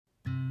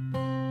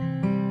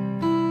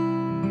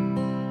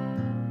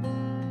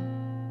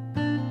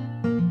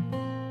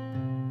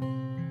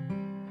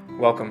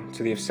Welcome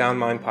to the Of Sound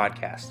Mind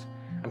podcast.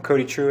 I'm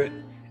Cody Truitt,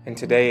 and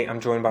today I'm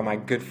joined by my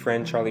good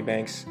friend Charlie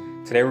Banks.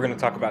 Today we're going to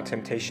talk about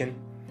temptation.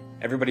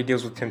 Everybody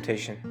deals with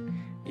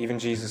temptation. Even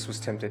Jesus was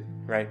tempted,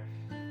 right?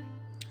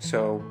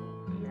 So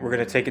we're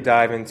going to take a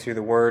dive into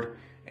the Word,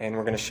 and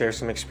we're going to share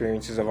some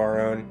experiences of our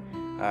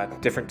own,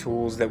 different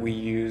tools that we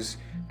use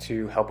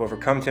to help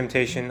overcome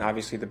temptation,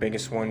 obviously the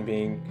biggest one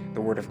being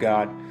the Word of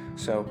God.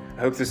 So I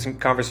hope this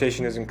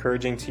conversation is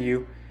encouraging to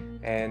you,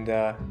 and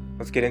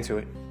let's get into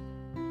it.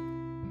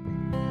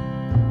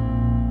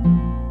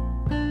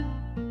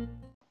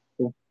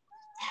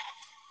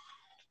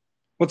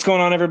 What's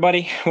going on,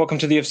 everybody? Welcome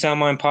to the Of Sound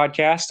Mind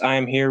podcast. I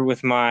am here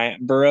with my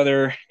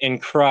brother in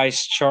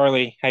Christ,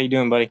 Charlie. How you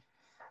doing, buddy?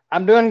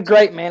 I'm doing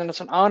great, man, and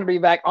it's an honor to be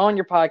back on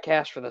your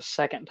podcast for the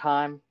second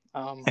time.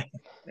 I'm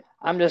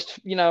just,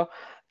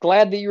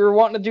 glad that you were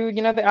wanting to do,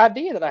 the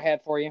idea that I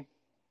had for you.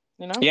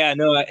 Yeah,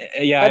 no, I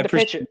Glad to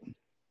pitch it.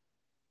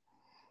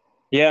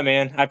 Yeah,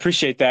 man, I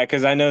appreciate that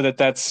because I know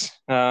that's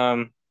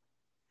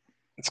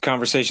it's a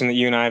conversation that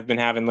you and I have been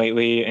having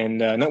lately, and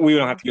we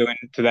don't have to go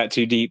into that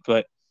too deep,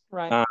 but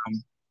right.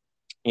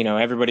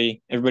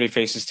 Everybody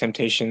faces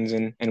temptations,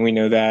 and we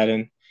know that,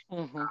 and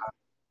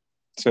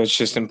so it's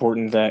just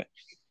important that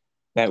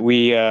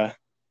we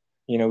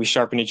we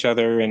sharpen each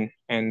other and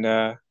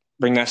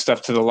bring that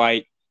stuff to the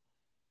light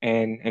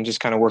and just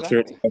kind of work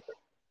through it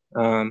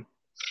together.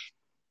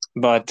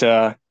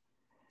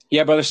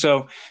 Yeah, brother.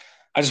 So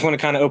I just want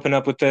to kind of open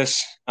up with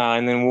this,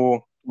 and then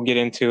we'll get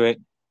into it.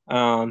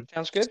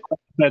 Sounds good.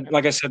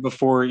 Like I said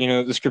before,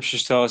 the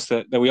scriptures tell us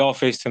that we all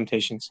face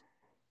temptations.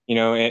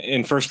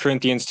 In 1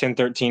 Corinthians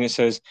 10:13, it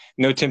says,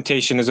 "No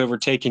temptation has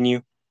overtaken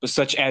you, but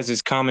such as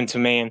is common to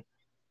man."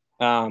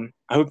 I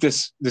hope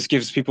this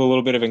gives people a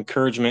little bit of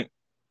encouragement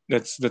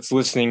that's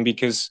listening,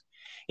 because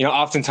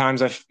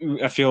oftentimes I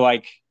feel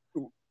like,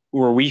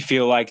 or we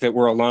feel like, that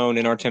we're alone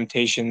in our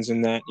temptations,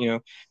 and that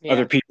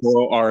other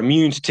people are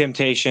immune to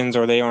temptations,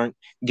 or they aren't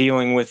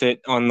dealing with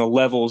it on the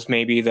levels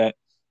maybe that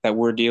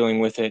we're dealing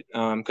with it,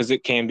 because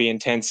it can be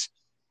intense,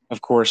 of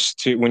course,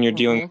 when you're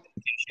dealing with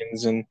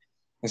temptations and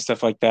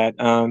stuff like that.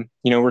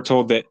 We're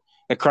told that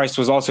Christ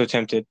was also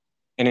tempted.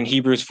 And in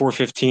Hebrews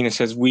 4:15, it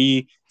says,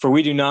 For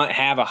we do not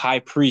have a high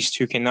priest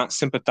who cannot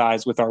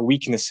sympathize with our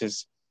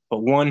weaknesses, but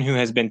one who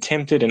has been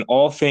tempted in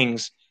all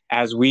things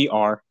as we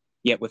are,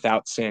 yet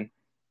without sin.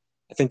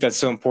 I think that's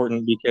so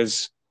important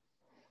because,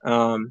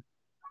 and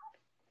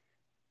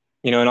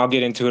I'll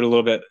get into it a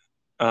little bit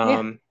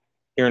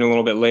here in a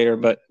little bit later,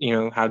 but,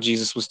 how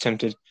Jesus was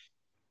tempted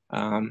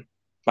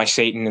by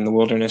Satan in the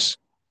wilderness.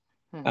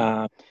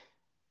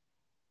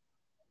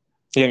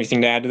 Do you have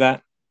anything to add to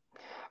that?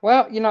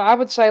 Well, I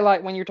would say,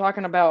 like, when you're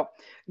talking about,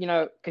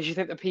 because you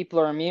think that people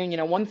are immune,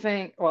 of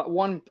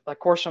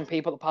course, some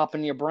people that pop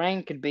in your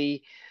brain could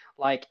be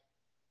like,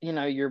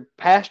 your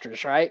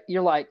pastors, right?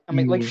 You're like,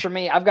 like for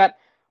me, I've got,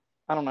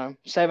 I don't know,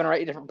 7 or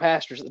 8 different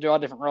pastors that do all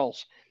different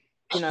roles.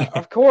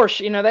 Of course,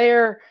 they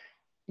are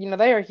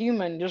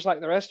human just like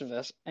the rest of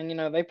us, and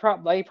they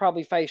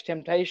probably face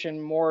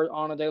temptation more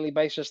on a daily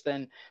basis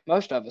than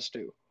most of us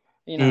do.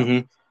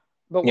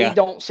 But we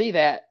don't see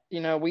that.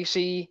 We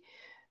see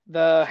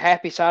the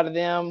happy side of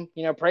them,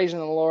 praising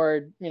the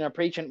Lord,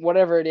 preaching,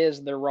 whatever it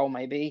is their role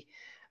may be.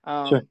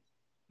 Sure.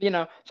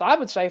 So I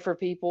would say for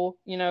people,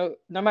 no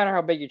matter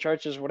how big your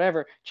church is,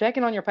 whatever,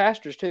 checking on your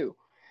pastors too.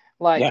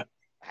 Like,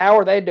 how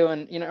are they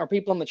doing? Are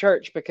people in the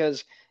church?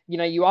 Because,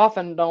 you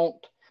often don't,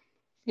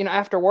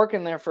 after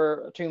working there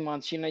for 2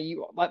 months,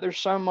 there's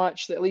so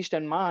much, that, at least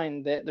in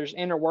mind, that there's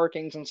inner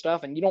workings and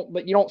stuff, and you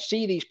don't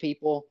see these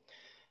people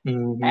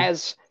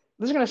as,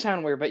 this is going to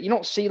sound weird, but you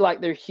don't see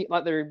like they're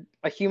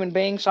a human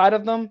being side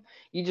of them.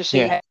 You just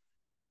see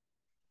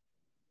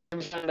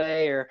every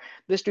Sunday, or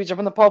this dude's up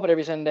in the pulpit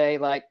every Sunday.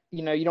 Like,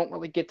 you don't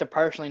really get to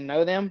personally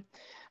know them.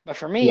 But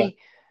for me,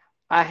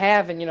 I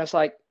have, and it's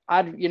like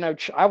I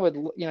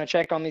would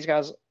check on these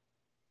guys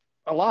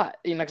a lot,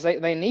 because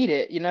they need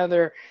it. They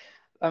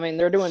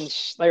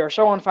are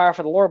so on fire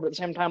for the Lord, but at the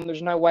same time,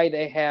 there's no way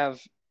they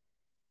have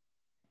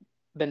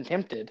been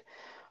tempted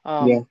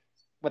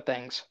with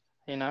things.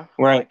 Right.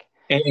 Like,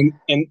 and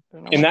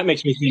that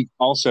makes me think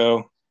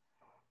also,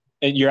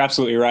 you're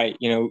absolutely right,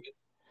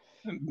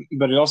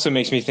 but it also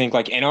makes me think,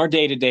 like, in our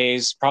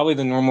day-to-days, probably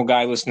the normal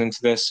guy listening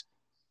to this,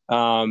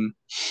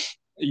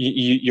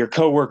 your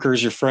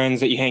coworkers, your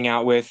friends that you hang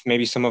out with,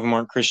 maybe some of them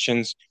aren't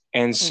Christians.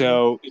 And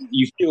so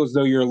you feel as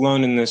though you're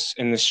alone in this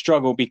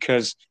struggle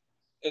because,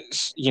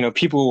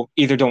 people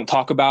either don't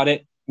talk about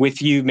it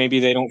with you. Maybe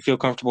they don't feel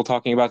comfortable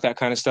talking about that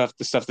kind of stuff,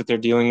 the stuff that they're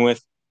dealing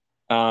with.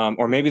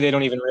 Or maybe they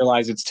don't even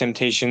realize it's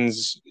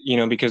temptations,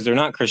 because they're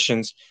not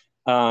Christians,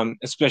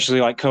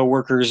 especially like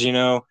coworkers. I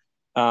know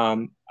a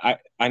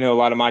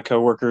lot of my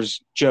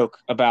coworkers joke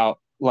about,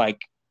 like,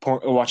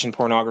 watching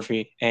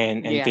pornography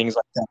and things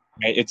like that.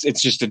 Right?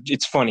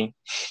 It's funny.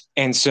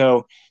 And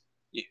so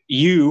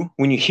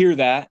when you hear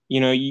that,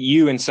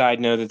 you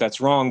inside know that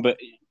that's wrong, but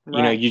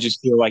you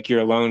just feel like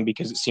you're alone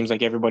because it seems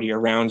like everybody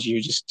around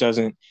you just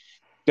doesn't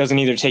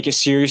either take it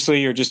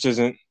seriously or just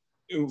isn't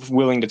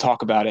willing to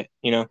talk about it,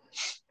 you know?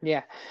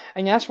 Yeah.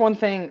 And that's one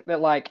thing that,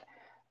 like,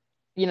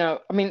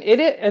 I mean,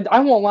 it I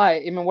won't lie.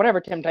 I mean,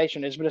 whatever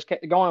temptation is, but it's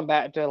going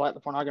back to like the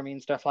pornography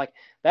and stuff, like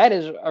that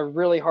is a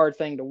really hard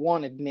thing to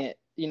one admit,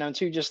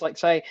 to just like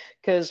say,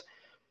 because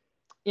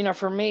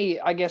for me,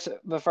 I guess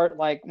the first,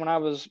 like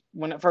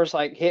when it first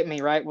like hit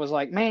me, right, was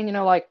like, man,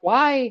 like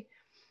why,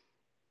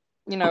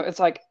 it's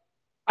like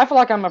I feel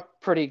like I'm a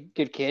pretty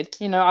good kid.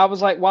 I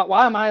was like,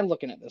 why am I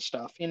looking at this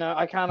stuff?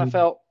 I kind of Mhm.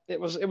 felt it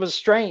was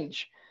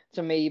strange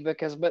to me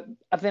but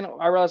I think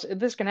I realized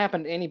this can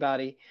happen to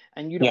anybody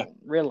and you Yeah, don't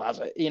realize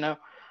it,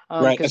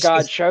 right. because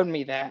God showed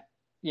me that,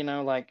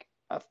 like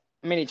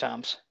many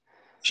times.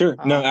 Sure.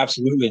 No, Um,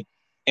 absolutely.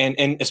 And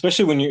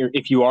especially when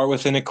if you are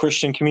within a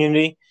Christian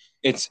community,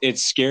 it's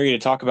scary to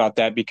talk about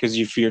that because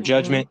you fear mhm.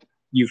 judgment.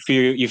 You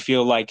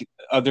feel like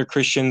other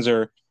Christians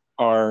are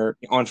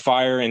on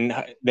fire and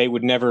they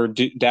would never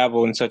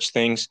dabble in such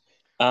things.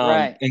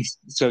 Right. And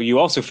so you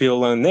also feel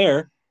alone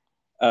there,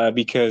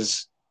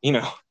 because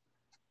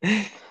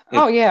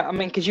Oh it. yeah, I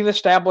mean, because you've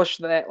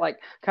established that like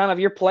kind of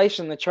your place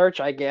in the church,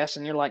 I guess,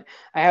 and you're like,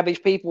 I have these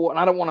people, and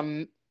I don't want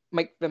to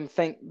make them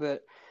think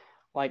that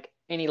like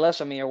any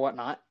less of me or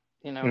whatnot,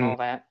 and Mhm. all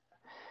that.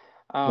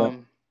 Yeah,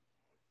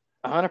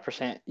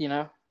 100%,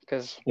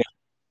 because yeah.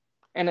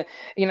 and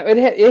it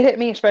hit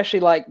me especially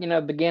like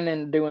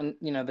beginning doing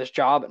this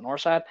job at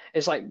Northside.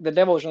 It's like the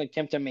devil was really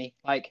tempting me,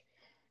 like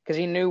because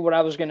he knew what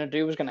I was going to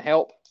do was going to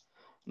help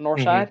Hmm.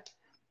 Northside.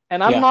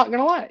 And I'm Yeah. not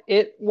gonna lie,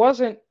 it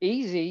wasn't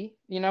easy,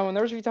 and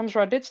there was a few times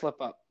where I did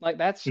slip up. Like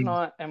that's Mhm.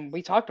 not, and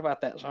we talked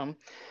about that some,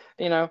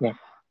 you know. Yeah.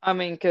 I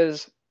mean,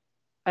 because,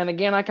 and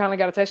again, I kind of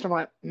got a taste. I'm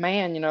like,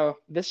 man,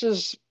 this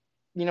is,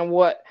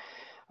 what,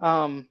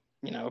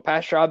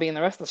 Pastor Robbie and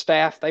the rest of the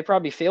staff, they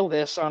probably feel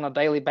this on a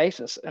daily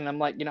basis. And I'm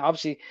like,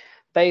 obviously,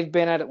 they've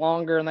been at it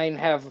longer and they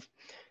have,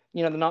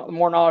 the not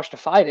more knowledge to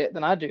fight it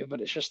than I do.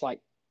 But it's just like,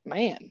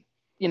 man,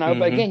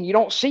 But Hmm. again, you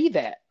don't see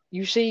that.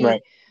 You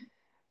Right. see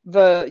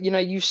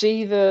you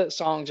see the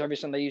songs every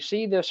Sunday, you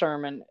see the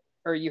sermon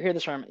or you hear the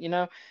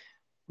sermon,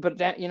 but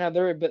that,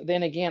 but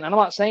then again, I'm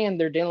not saying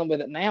they're dealing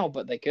with it now,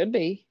 but they could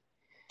be.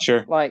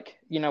 Sure. Like,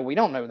 we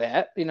don't know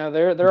that,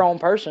 they're their own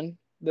person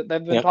that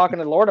they've been Yeah. talking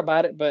to the Lord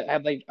about it, but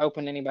have they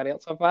opened anybody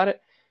else up about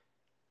it?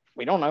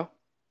 We don't know,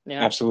 you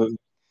know. Absolutely.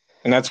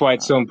 And that's why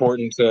it's so Um,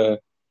 important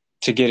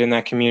to get in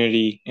that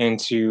community and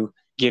to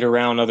get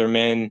around other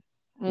men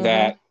mhm,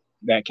 that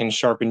that can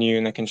sharpen you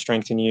and that can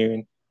strengthen you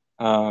and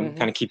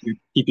kind mhm, of keep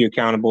you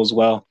accountable as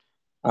well.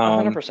 Um,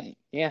 100%.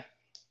 Yeah,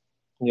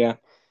 yeah,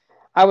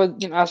 I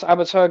would, I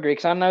would so agree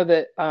because I know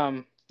that,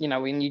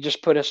 when you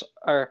just put us,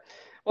 or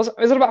is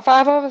it about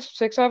five of us,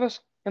 six of us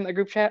in the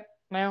group chat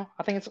now?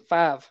 I think it's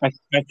five.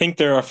 I think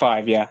there are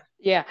five. Yeah.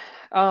 Yeah.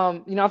 I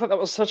thought that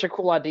was such a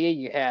cool idea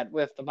you had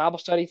with the Bible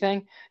study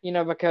thing,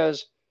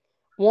 because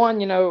one,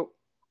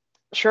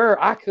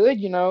 sure, I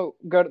could,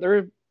 go to,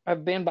 there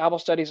have been Bible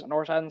studies at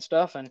Northside and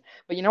stuff,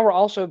 but we're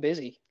all so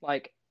busy,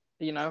 like,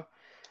 you know,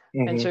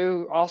 and Hmm.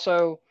 two,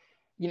 also,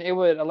 it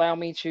would allow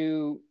me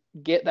to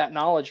get that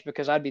knowledge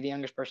because I'd be the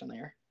youngest person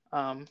there,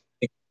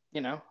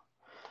 you know,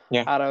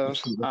 Yeah. out of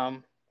Absolutely.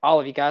 all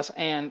of you guys,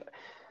 and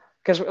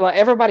because like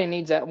everybody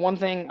needs that. One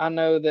thing I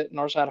know that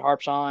Northside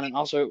harps on, and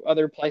also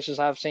other places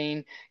I've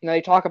seen,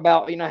 they talk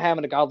about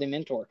having a godly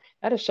mentor.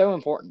 That is so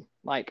important.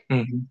 Like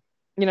Hmm.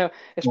 Oh,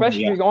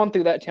 especially if yeah. you're going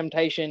through that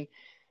temptation,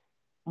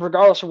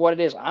 regardless of what it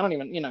is. I don't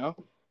even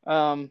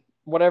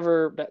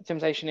whatever that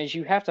temptation is,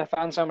 you have to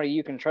find somebody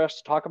you can trust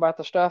to talk about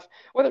the stuff,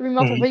 whether it be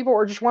multiple Hmm. people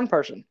or just one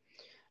person.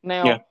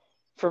 Yeah. Now,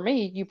 for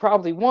me, you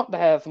probably want to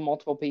have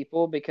multiple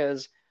people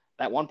because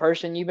that one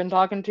person you've been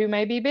talking to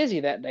may be busy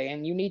that day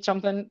and you need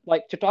something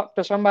like to talk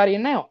to somebody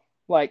now.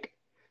 Like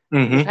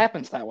it just Hmm.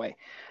 happens that way.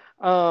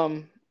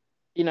 Um,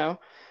 you know,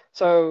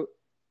 so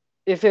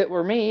if it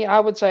were me, I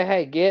would say,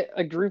 hey, get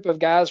a group of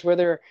guys,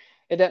 whether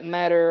it doesn't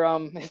matter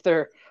if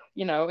they're,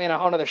 in a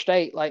whole other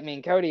state like me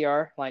and Cody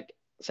are, like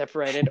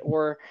separated,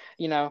 or,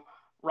 you know,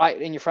 right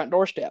in your front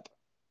doorstep.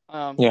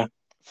 Um, Yeah.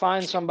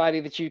 find somebody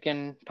that you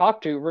can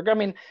talk to. I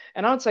mean,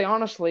 and I would say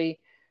honestly,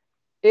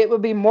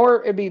 it'd be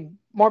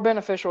more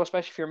beneficial,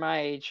 especially if you're my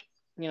age,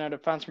 to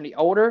find somebody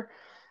older.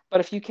 But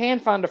if you can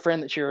find a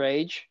friend that's your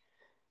age,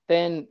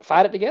 then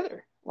fight it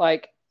together.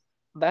 Like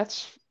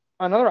that's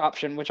another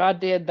option, which I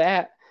did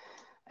that,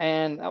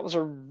 and that was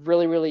a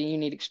really really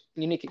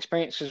unique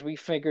experience because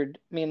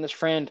me and this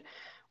friend,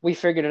 we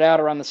figured it out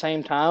around the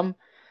same time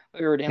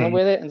we were dealing Hmm.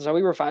 with it, and so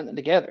we were fighting it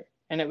together,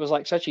 and it was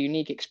like such a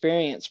unique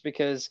experience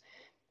because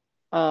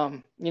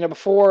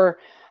before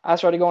I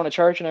started going to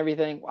church and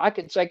everything, I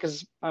could say,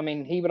 because I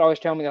mean he would always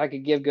tell me that I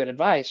could give good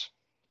advice,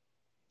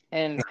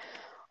 and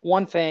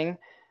one thing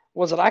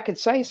was that I could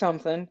say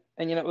something,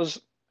 and it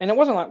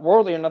wasn't like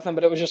worldly or nothing,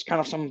 but it was just kind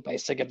of some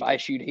basic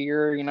advice you'd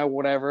hear,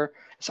 whatever.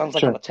 It sounds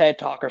like on Sure. a TED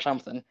talk or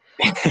something.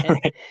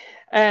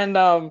 And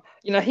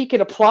he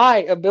could apply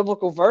a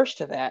biblical verse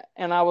to that,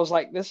 and I was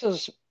like, this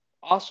is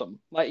awesome.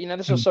 Like,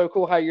 this is Mhm. so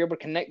cool how you're able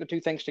to connect the two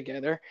things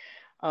together.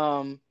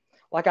 Um,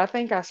 like I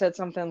think I said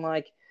something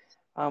like,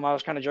 I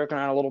was kind of joking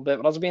around a little bit,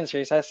 but I was being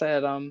serious. I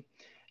said,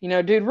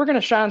 dude, we're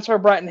gonna shine so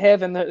bright in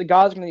heaven that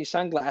God's gonna need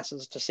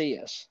sunglasses to see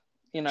us.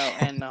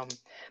 And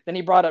then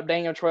he brought up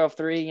Daniel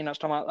 12:3. It's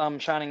talking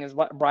about shining as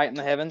bright in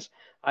the heavens.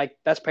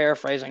 That's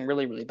paraphrasing,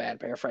 really, really bad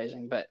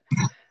paraphrasing, but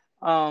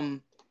that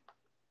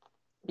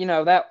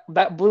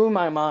blew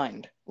my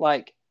mind.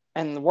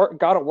 And the work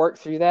God will work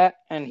through that,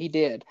 and He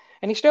did,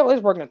 and He still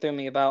is working through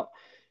me about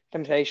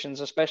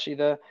temptations, especially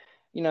the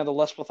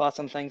lustful thoughts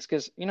and things.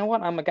 Because you know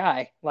what, I'm a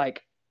guy.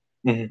 And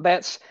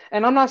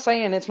I'm not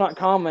saying it's not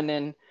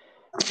common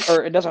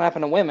or it doesn't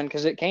happen to women,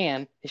 because it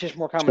can. It's just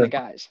more common to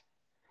guys.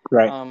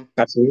 Right.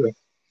 Absolutely.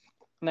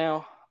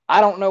 Now,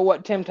 I don't know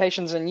what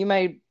temptations, and you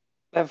may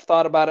have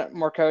thought about it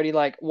more, Cody,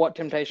 like what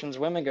temptations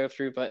women go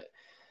through, but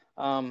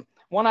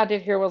one I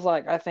did hear was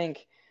I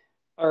think,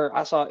 or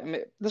I saw,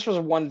 this was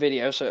one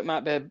video, so it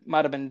might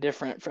have been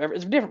different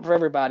it's different for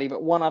everybody,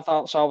 but one I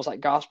saw was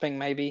gossiping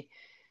maybe.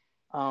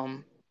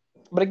 But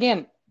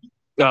again,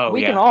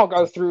 we can all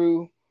go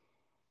through,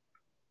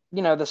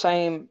 the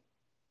same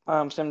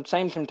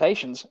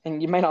temptations,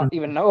 and you may not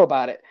even know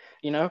about it,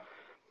 Yeah.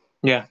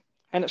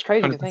 And it's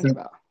crazy 100%. To think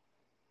about.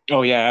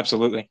 Oh yeah,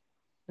 absolutely.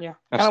 Yeah.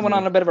 Kind of went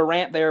on a bit of a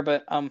rant there,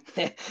 but No,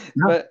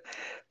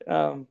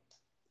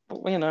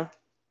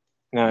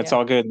 No, it's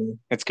all good.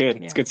 It's good.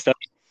 Yeah. It's good stuff.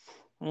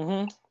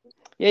 Mm-hmm.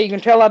 Yeah, you can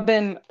tell I've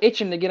been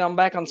itching to get on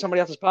back on somebody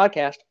else's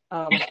podcast.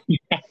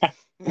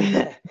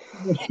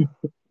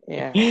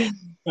 Yeah.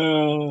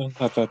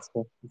 That's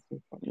cool.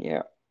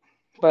 Yeah.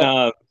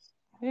 But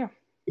yeah.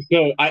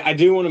 So I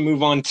do want to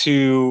move on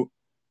to,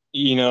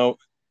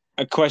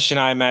 a question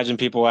I imagine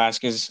people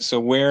ask is, so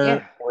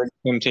where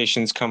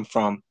temptations come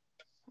from?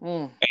 Good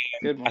one.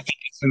 I think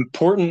it's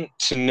important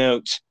to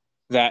note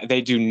that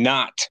they do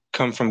not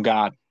come from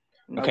God.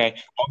 Nope. Okay.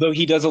 Although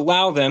He does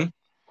allow them.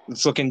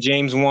 Let's look in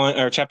James 1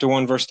 or chapter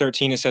 1, verse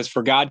 13. It says,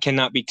 "For God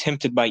cannot be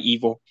tempted by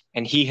evil,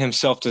 and He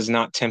Himself does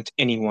not tempt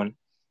anyone."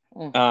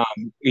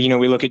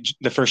 We look at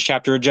the first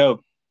chapter of Job,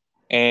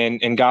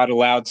 and God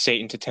allowed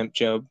Satan to tempt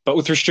Job, but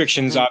with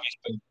restrictions,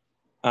 obviously.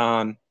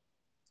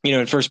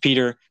 In 1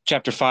 Peter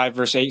chapter 5,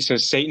 verse 8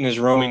 says, "Satan is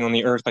roaming on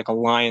the earth like a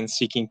lion,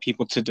 seeking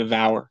people to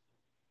devour."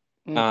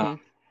 And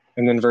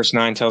then verse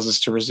 9 tells us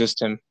to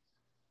resist him.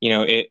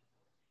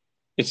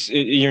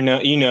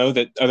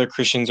 That other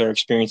Christians are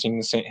experiencing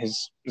the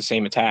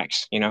same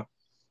attacks. Yeah.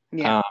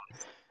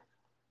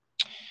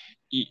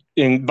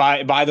 And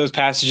by those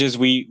passages,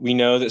 we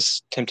know that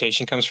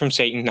temptation comes from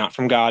Satan, not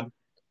from God.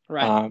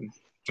 Right.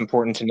 It's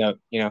important to note.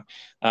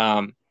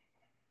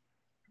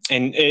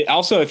 And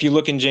also, if you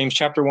look in James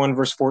chapter 1,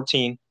 verse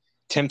 14,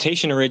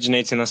 temptation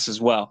originates in us as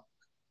well.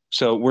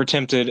 So we're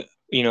tempted,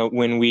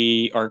 when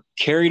we are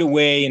carried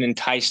away and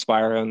enticed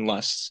by our own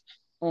lusts.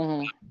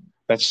 Mm-hmm.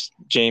 That's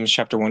James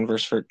chapter 1,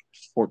 verse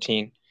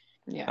 14.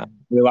 Yeah.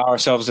 We allow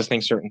ourselves to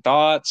think certain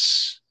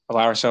thoughts,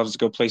 allow ourselves to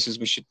go places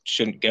we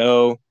shouldn't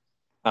go,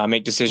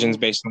 make decisions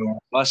based on our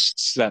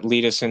lusts that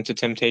lead us into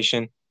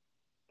temptation.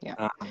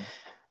 Yeah.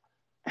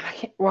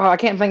 I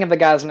can't think of the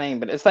guy's name,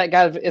 but it's that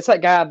guy. It's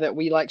that guy that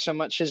we like so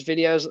much. His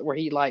videos where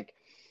he the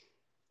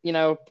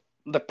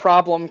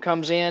problem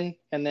comes in,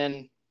 and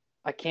then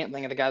I can't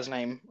think of the guy's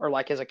name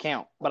or his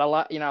account, but I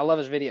love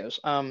his videos.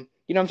 You know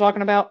what I'm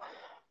talking about?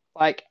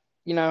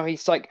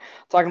 He's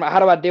talking about, how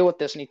do I deal with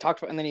this, and he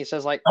talks about, and then he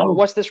says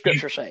what's the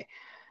scripture say?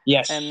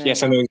 Yes. And then,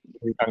 yes, I know what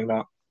you're talking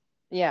about.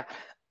 Yeah.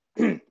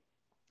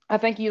 I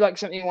think you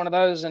sent me one of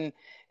those, and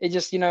it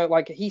just,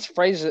 he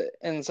phrased it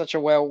in such a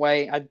well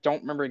way. I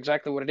don't remember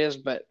exactly what it is,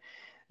 but,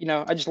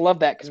 I just love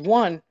that because,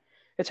 one,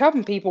 it's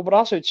helping people, but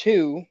also,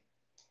 two,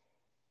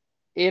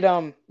 it,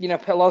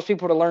 allows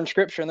people to learn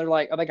scripture, and they're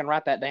like, oh, they can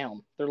write that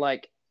down. They're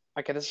like,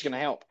 okay, this is going to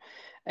help.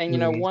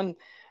 And, one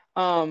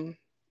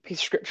piece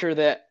of scripture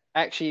that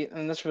actually,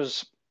 and this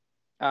was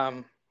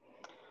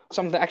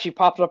something that actually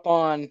popped up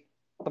on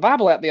the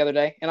Bible app the other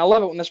day, and I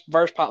love it when this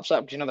verse pops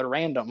up because, they're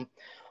random.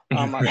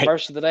 Right.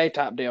 Verse of the day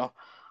type deal.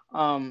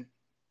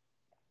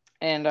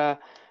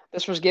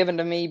 This was given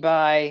to me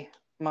by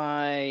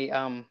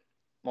my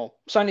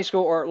Sunday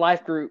school or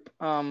life group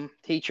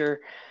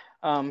teacher,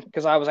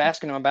 because I was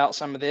asking him about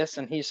some of this,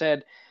 and he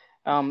said,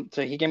 so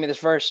he gave me this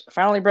verse: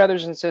 "Finally,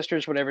 brothers and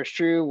sisters, whatever is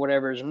true,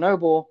 whatever is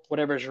noble,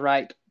 whatever is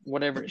right,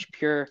 whatever is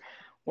pure,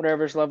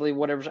 whatever is lovely,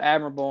 whatever is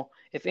admirable,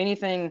 if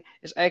anything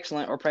is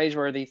excellent or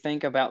praiseworthy,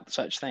 think about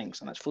such things."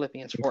 And that's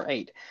Philippians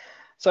 4:8.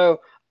 So,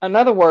 in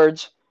other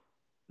words,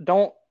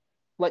 don't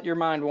let your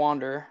mind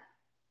wander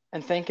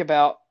and think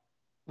about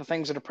the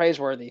things that are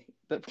praiseworthy,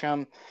 that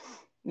come,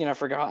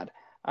 for God.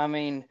 I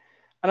mean,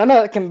 and I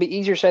know it can be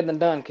easier said than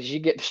done because you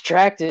get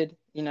distracted,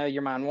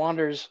 your mind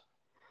wanders.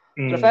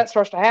 But if that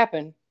starts to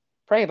happen,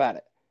 pray about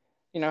it.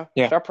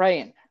 Start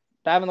praying,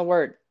 dive in the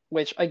Word,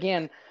 which,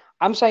 again,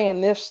 I'm saying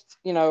this,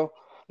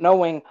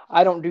 knowing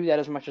I don't do that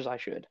as much as I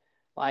should.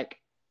 Because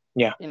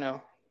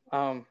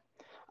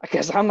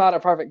I'm not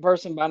a perfect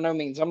person by no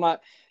means. I'm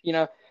not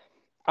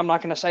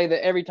going to say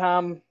that every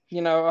time,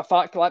 a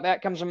thought like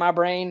that comes in my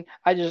brain,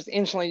 I just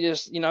instantly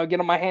get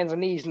on my hands and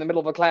knees in the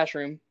middle of a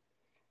classroom.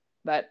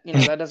 That,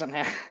 that doesn't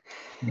happen.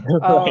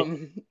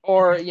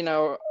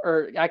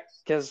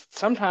 Because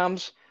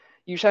sometimes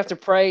you just have to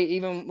pray,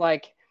 even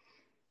like,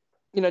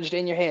 just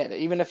in your head,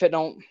 even if it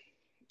don't,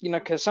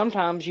 because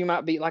sometimes you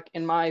might be like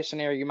in my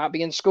scenario, you might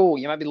be in school,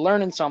 you might be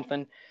learning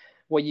something.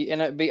 Well,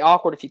 and it'd be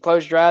awkward if you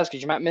close your eyes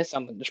because you might miss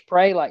something. Just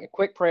pray like a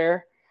quick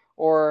prayer,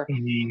 or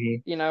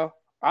Mm-hmm.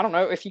 I don't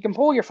know, if you can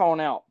pull your phone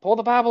out, pull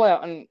the Bible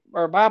out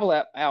or Bible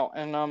app out,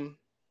 and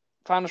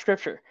find a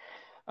scripture.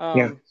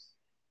 Yeah.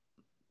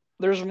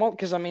 There's one,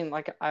 because I mean,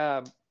 like,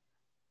 our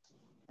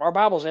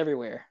Bible's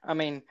everywhere. I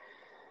mean,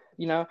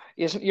 you're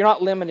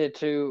not limited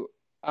to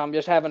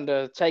just having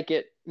to take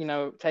it in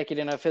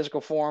a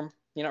physical form,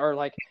 or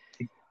like,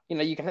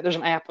 you can. There's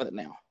an app with it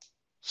now,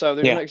 so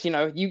there's Yeah.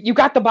 no, you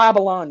got the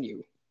Bible on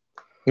you,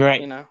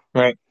 Right.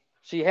 Right.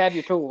 so you have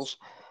your tools.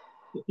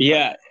 But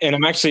Yeah, and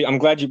I'm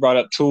glad you brought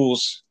up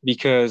tools,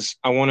 because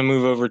I want to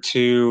move over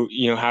to,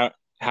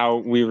 how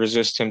we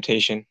resist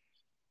temptation.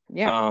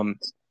 yeah, Um,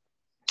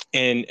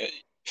 and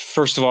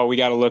first of all, we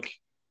got to look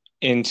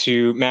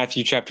into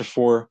Matthew chapter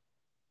 4.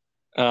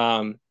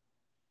 Um,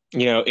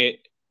 the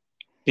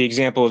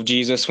example of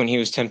Jesus when he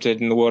was tempted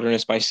in the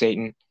wilderness by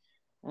Satan.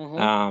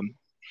 mm-hmm.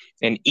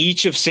 And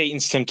each of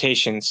Satan's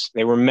temptations,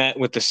 they were met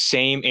with the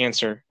same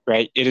answer,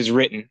 right? It is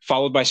written,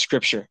 followed by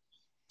scripture.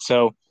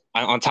 So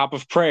on top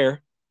of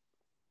prayer,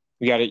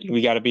 we got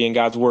to be in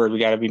God's word. We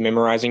got to be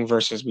memorizing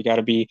verses. We got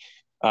to be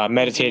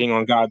meditating Mm-hmm.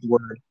 on God's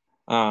word.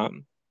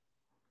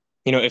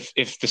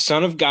 If the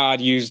Son of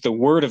God used the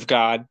word of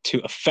God to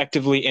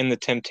effectively end the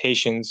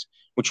temptations,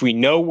 which we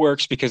know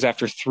works because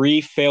after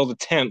 3 failed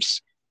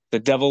attempts, the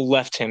devil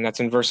left him.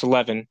 That's in verse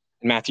 11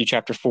 in Matthew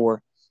chapter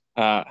 4.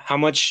 How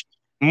much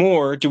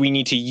more do we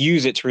need to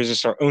use it to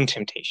resist our own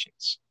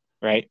temptations,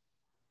 right?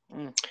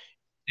 Mm.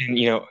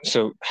 And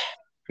so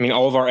I mean,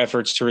 all of our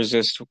efforts to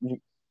resist,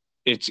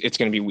 it's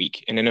going to be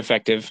weak and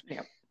ineffective,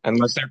 Yeah.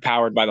 unless they're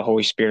powered by the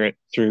Holy Spirit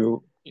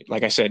through,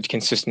 like I said,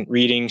 consistent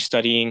reading,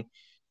 studying,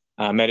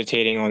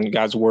 meditating on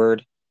God's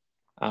word.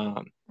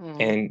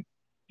 Mm-hmm. And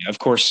of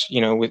course,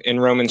 in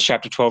Romans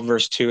chapter 12,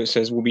 verse 2, it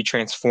says we'll be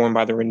transformed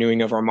by the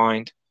renewing of our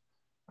mind.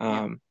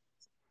 Yeah.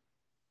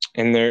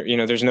 And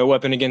there's no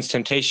weapon against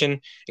temptation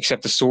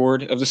except the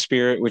sword of the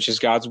Spirit, which is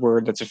God's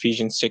word. That's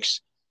Ephesians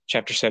 6,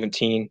 chapter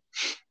 17.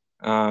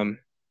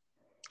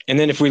 And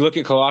then if we look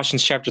at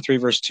Colossians chapter 3,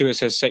 verse 2, it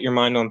says, set your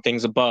mind on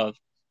things above,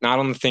 not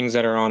on the things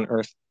that are on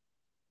earth.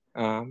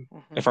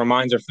 Mm-hmm. If our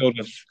minds are filled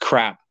with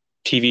crap,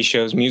 TV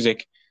shows,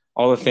 music,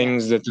 all the Yeah.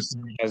 things that this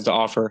has to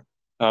offer,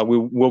 we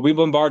will be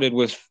bombarded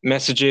with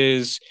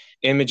messages,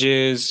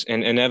 images,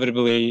 and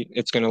inevitably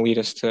it's going to lead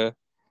us to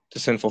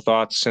sinful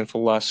thoughts,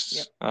 sinful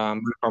lusts. Yep.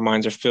 If our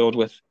minds are filled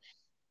with,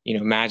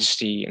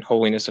 majesty and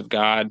holiness of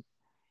God,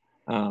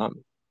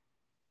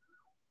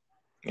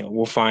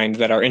 we'll find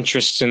that our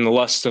interests in the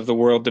lusts of the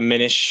world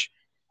diminish,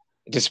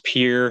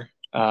 disappear.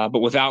 But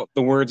without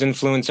the word's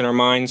influence in our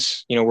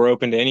minds, we're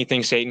open to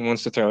anything Satan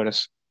wants to throw at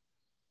us.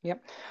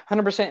 Yep.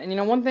 100%.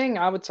 And one thing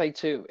I would say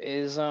too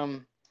is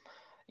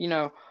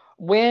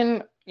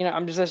when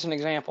I'm just as an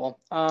example,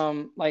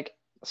 like,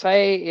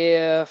 say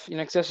if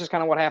 'cause this is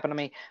kind of what happened to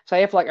me.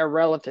 Say if like a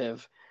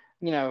relative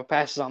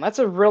passes on, that's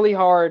a really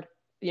hard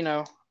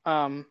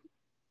um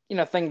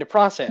thing to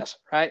process,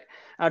 right?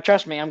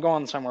 Trust me, I'm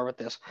going somewhere with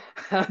this.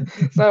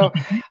 so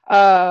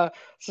so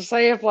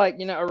say if like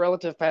a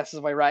relative passes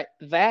away, right?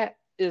 That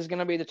is going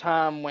to be the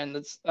time when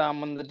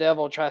the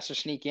devil tries to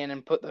sneak in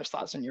and put those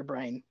thoughts in your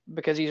brain,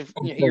 because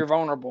you're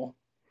vulnerable,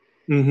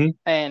 Mm-hmm.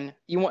 and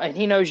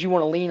he knows you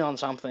want to lean on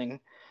something.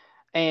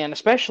 And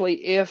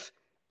especially if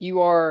you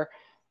are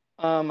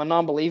a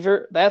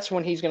non-believer, that's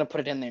when he's going to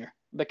put it in there,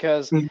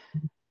 because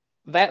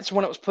that's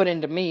when it was put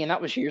into me, and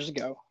that was years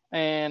ago,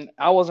 and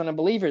I wasn't a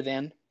believer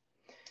then.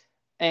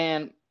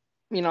 And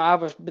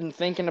I've been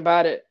thinking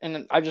about it,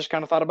 and I just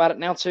kind of thought about it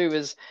now too.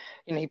 Is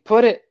he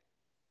put it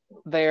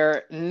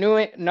there,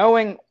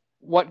 knowing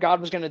what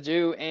God was going to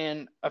do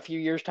in a few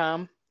years'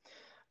 time,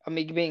 of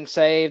me being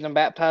saved and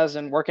baptized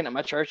and working at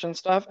my church and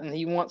stuff, and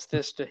he wants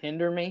this to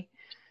hinder me.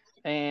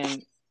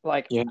 And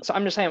like, Yeah. so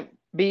I'm just saying,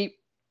 be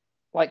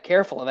like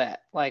careful of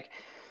that. Like,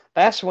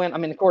 that's when, I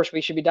mean, of course,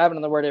 we should be diving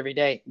in the Word every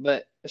day,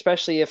 but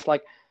especially if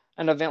like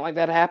an event like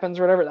that happens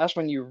or whatever, that's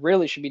when you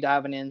really should be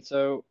diving in,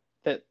 so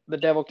that the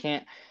devil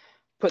can't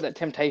put that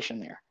temptation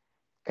there,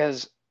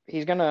 because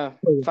he's gonna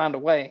find a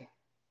way,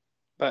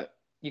 but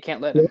you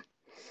can't let Yep. him.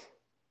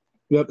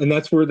 Yep. And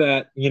that's where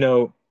that,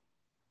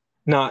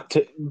 not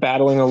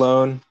battling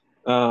alone,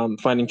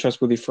 finding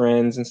trustworthy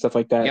friends and stuff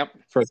like that Yep.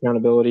 for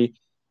accountability,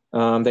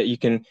 that you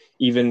can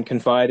even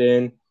confide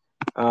in,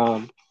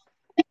 and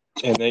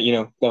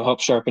that, they'll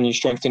help sharpen you,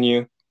 strengthen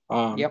you,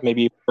 Yep.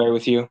 maybe pray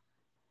with you.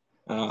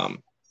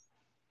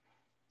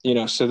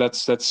 So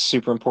that's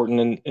super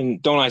important.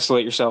 And don't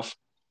isolate yourself.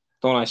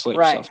 Don't isolate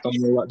Right. yourself.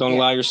 Don't Yeah.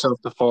 allow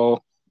yourself to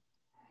fall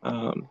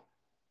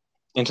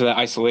into that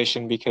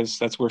isolation, because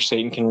that's where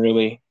Satan can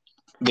really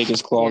dig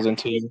his claws Yeah.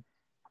 into you.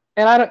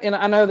 And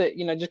I know that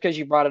just because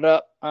you brought it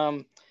up,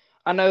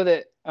 I know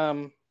that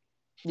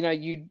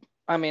you,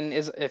 I mean,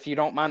 is if you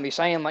don't mind me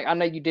saying, like, I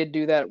know you did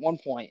do that at one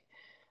point.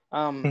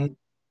 Um, Mhm.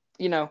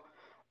 you know,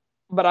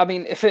 but I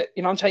mean, if it,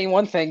 I'm telling you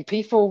one thing,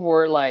 people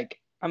were like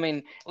I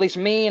mean, at least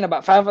me and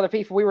about 5 other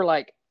people, we were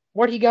like,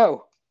 where'd he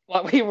go?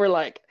 Like, we were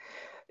like,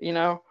 you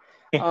know,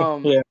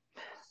 um, Yeah.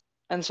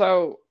 and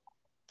so,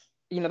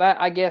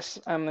 that, I guess,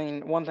 I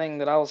mean, one thing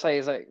that I will say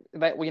is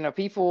that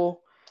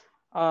people,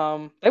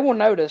 they will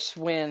notice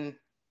when,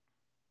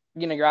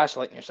 you're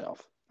isolating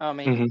yourself. I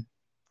mean, Hmm.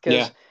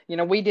 Yeah.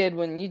 because, we did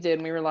when you did,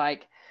 and we were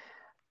like,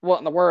 what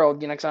in the world?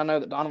 Because I know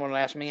that Donovan would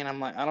ask me, and I'm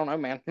like, I don't know,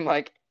 man.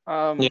 Like,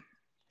 Yeah.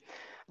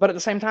 but at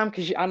the same time,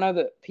 because I know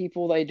that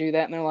people, they do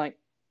that, and they're like,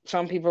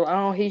 some people,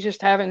 oh, he's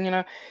just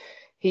having,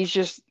 he's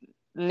just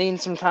needing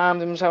some time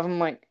to himself. I'm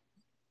like,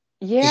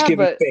 Just yeah, give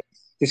him but space.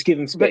 Just give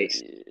him but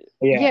space.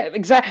 Yeah.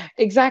 yeah,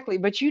 exactly.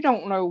 But you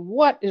don't know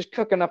what is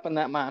cooking up in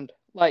that mind.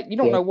 Like, you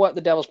don't Yep. know what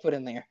the devil's put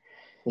in there.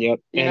 Yep.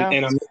 You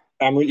And know?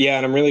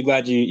 I'm really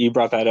glad you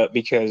brought that up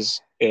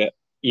because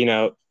you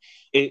know,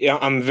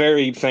 I'm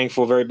very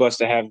thankful, very blessed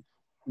to have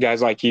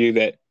guys like you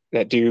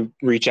that do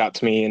reach out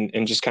to me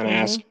and just kind of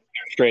ask Hmm.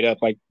 straight up,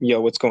 like,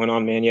 yo, what's going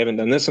on, man? You haven't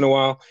done this in a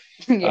while.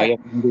 Yeah. You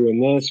haven't been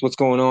doing this. What's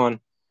going on?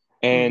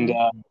 And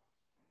Hmm.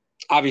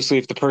 obviously,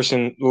 if the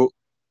person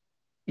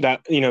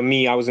that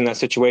me, I was in that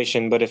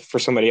situation, but if for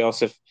somebody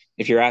else,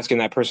 if you're asking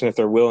that person if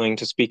they're willing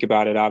to speak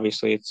about it,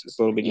 obviously it's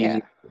a little bit Yeah.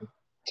 easier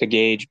to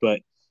gauge.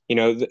 But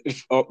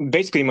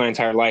basically my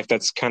entire life,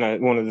 that's kind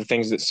of one of the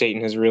things that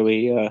Satan has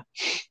really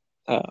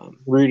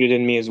rooted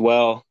in me as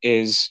well,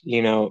 is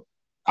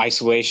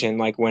isolation.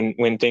 Like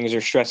when things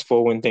are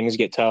stressful, when things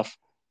get tough,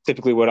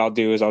 typically what I'll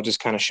do is I'll just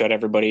kind of shut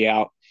everybody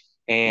out.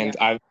 Yeah. And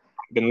I've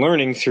been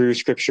learning through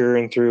scripture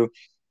and through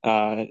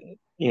uh,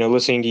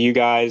 listening to you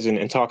guys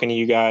and talking to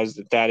you guys,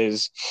 that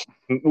is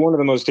one of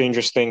the most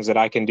dangerous things that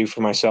I can do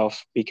for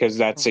myself, because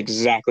that's Hmm.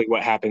 exactly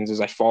what happens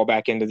is I fall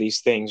back into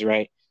these things,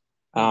 right?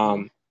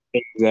 Hmm.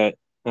 Things that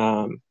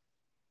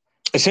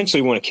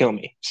essentially want to kill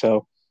me.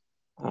 So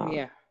um,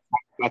 Yeah.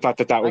 I thought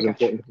that I was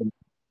got you. important.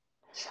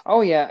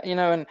 Oh yeah.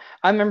 And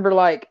I remember,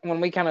 like,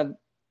 when we kind of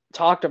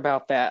talked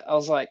about that, I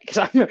was like, because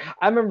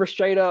I remember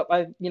straight up,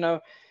 I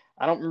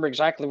don't remember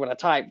exactly what I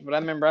typed, but I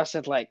remember I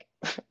said, like,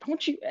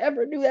 don't you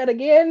ever do that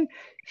again. You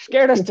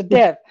scared us to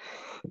death.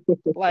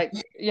 Like,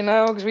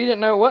 because we didn't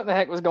know what the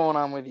heck was going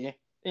on with you,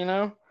 you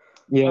know.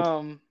 Yep.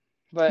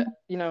 But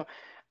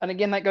and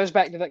again, that goes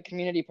back to that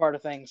community part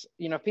of things.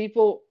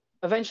 People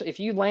eventually, if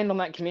you land on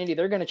that community,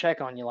 they're going to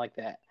check on you like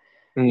that,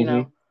 you Hmm.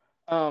 know.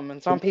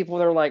 And some people,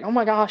 they're like, oh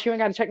my gosh, you ain't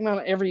got to check me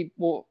on every.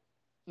 Well,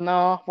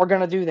 no, we're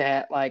going to do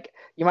that. Like,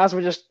 you might as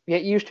well just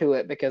get used to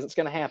it because it's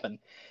going to happen,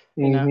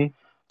 you know.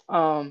 Hmm.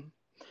 Um,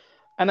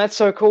 and that's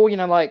so cool,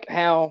 like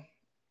how,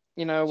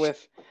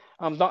 with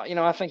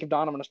I think of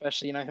Donovan,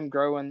 especially, him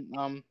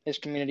growing his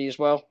community as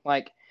well.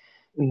 Like,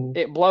 Hmm.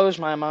 it blows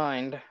my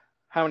mind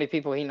how many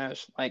people he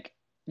knows, like,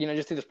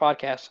 just through this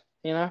podcast,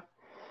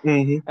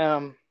 Hmm.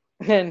 um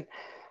and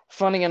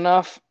funny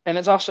enough, and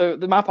it's also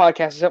my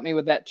podcast has helped me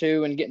with that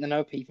too, and getting to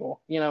know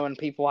people, and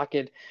people I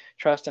could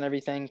trust and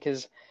everything,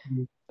 because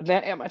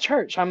that at my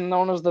church I'm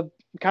known as the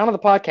kind of the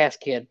podcast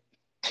kid,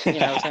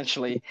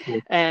 essentially.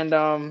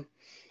 And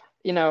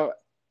you know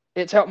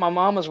it's helped my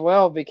mom as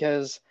well,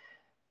 because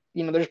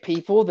there's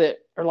people that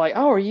are like,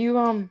 "Oh, are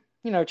you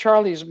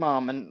Charlie's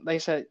mom?" And they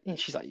said, and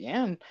she's like,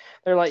 "Yeah." And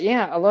they're like,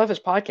 "Yeah, I love his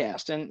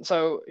podcast." And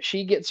so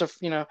she gets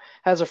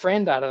has a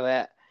friend out of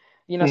that.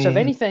 So if Hmm.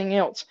 anything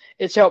else,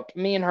 it's helped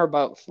me and her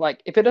both.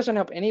 Like, if it doesn't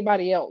help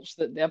anybody else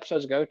that the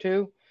episodes go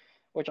to,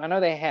 which I know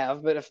they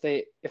have, but if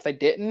they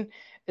didn't,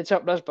 it's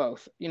helped us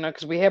both.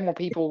 Because we have more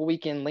people we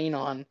can lean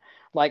on.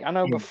 Like, I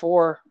know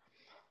before,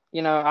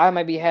 I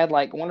maybe had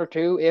like one or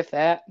two, if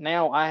that.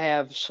 Now I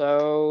have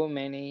so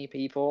many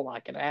people I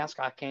could ask.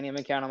 I can't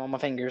even count them on my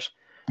fingers.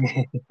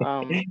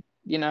 Um,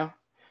 you know,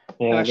 and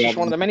Yeah, that's just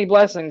one of God's the many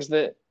blessings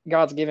that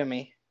God's given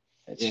me.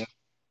 yeah, It's,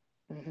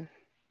 mhm.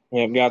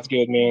 yeah, God's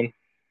good, man.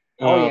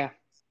 Oh Um, yeah,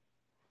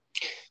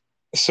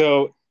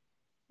 so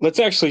let's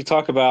actually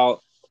talk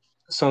about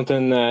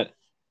something that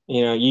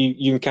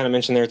you kind of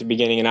mentioned there at the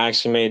beginning, and I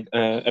actually made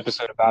an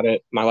episode about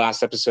it, my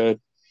last episode.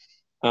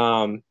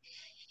 Um,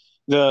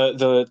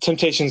 the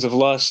temptations of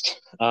lust,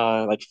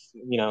 like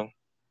yeah,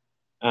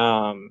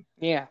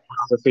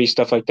 pornography,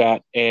 stuff like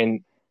that,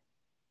 and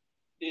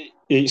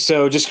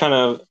so just kind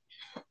of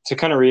to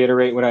kind of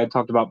reiterate what I had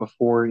talked about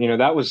before,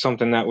 that was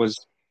something that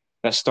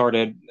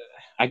started.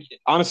 I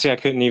honestly I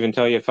couldn't even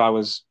tell you if I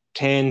was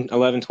 10,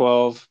 11,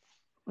 12.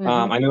 hmm,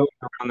 I know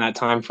around that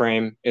time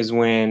frame is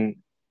when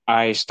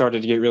I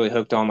started to get really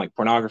hooked on like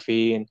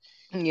pornography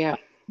yeah,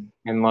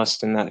 and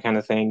lust and that kind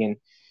of thing.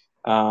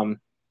 And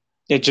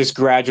it just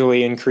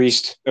gradually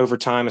increased over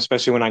time,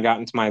 especially when I got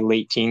into my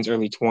late teens,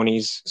 early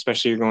 20s,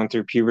 especially you're going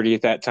through puberty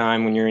at that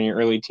time when you're in your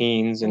early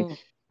teens and mm,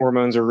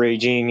 hormones are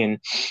raging. And,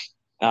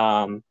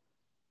 um,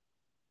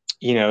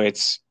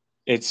 it's,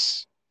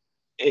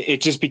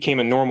 it just became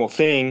a normal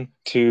thing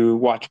to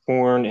watch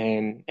porn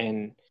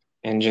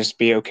and just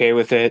be okay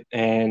with it.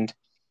 And,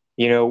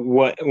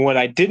 what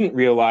I didn't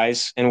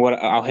realize, and what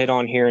I'll hit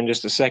on here in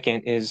just a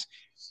second, is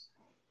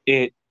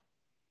it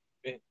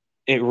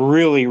it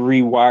really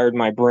rewired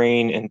my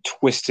brain and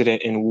twisted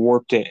it and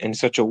warped it in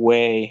such a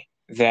way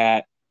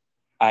that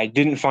I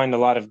didn't find a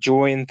lot of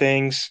joy in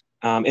things.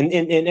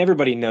 And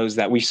everybody knows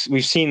that. We've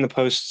seen the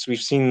posts, we've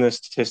seen the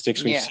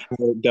statistics, we've Yeah. seen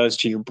what it does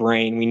to your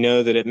brain. We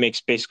know that it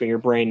makes basically your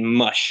brain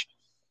mush,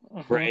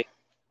 right?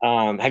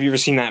 Have you ever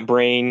seen that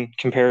brain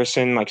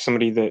comparison, like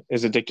somebody that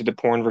is addicted to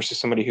porn versus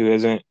somebody who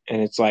isn't?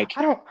 And it's like,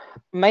 I don't.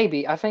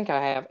 Maybe I think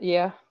I have.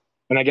 Yeah.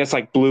 and I guess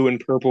like blue and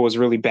purple is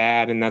really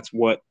bad, and that's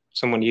what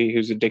somebody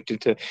who's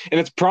addicted to, and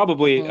it's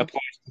probably Hmm.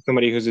 applies to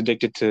somebody who's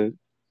addicted to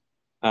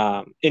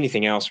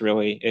anything else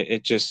really.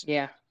 It just,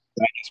 Yeah.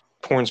 like,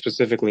 porn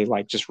specifically,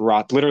 like just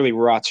literally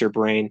rots your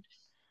brain.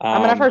 I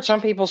mean, I've Um, heard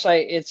some people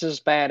say it's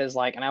as bad as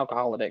like an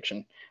alcohol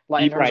addiction,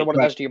 like in terms of right, what it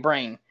right, does to your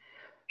brain.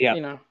 yeah,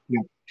 You know.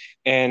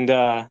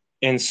 yeah.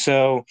 And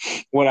so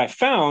what I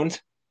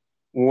found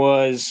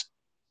was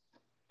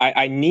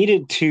I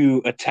needed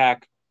to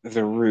attack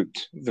the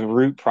root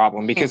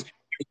problem, Hmm. because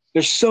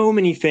there's so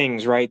many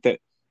things, right, that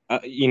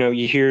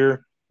you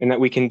hear and that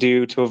we can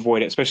do to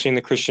avoid it, especially in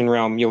the Christian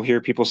realm. You'll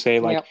hear people say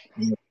like,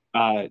 Yep.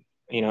 uh,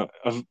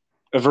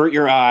 avert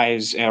your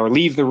eyes or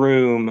leave the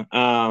room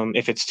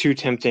if it's too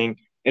tempting.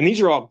 And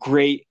these are all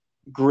great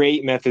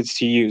methods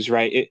to use,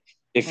 right?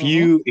 If Hmm.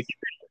 you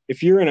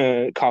if you're in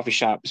a coffee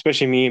shop,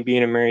 especially me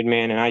being a married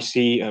man, and I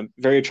see a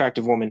very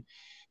attractive woman,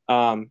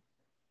 um,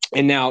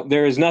 and now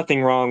there is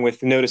nothing wrong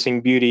with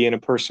noticing beauty in a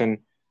person.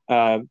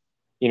 Uh,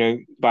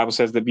 the Bible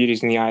says that beauty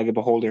is in the eye of the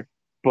beholder,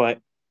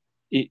 but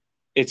it,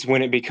 it's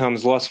when it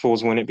becomes lustful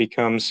is when it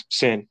becomes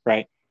sin,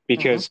 right? Hmm.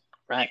 Because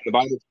Right. the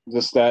Bible tells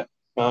us that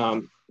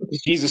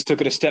Jesus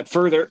took it a step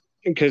further,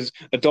 because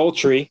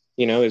adultery,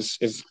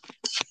 is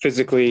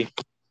physically,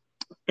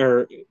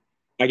 or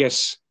I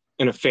guess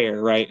an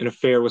affair, right? An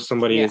affair with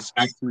somebody Yeah. is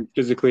actually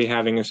physically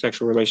having a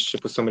sexual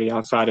relationship with somebody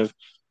outside of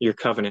your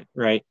covenant,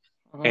 right?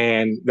 Hmm.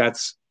 And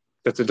that's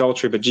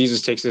adultery. But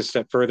Jesus takes it a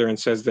step further and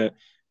says that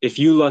if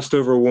you lust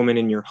over a woman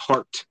in your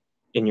heart,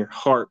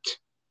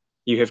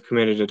 you have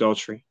committed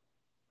adultery.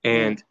 Mm.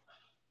 And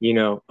you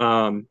know,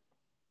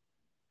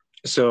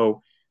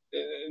 so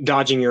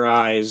dodging your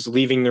eyes,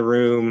 leaving the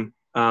room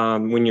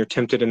when you're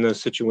tempted in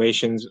those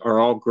situations are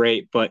all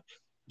great, but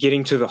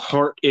getting to the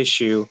heart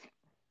issue,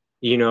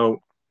 you know,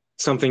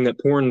 something that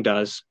porn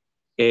does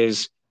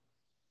is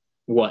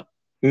what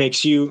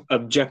makes you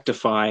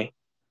objectify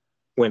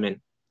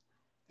women.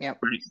 Yep.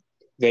 Right?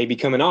 They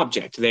become an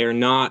object. They are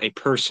not a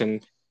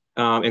person.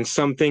 And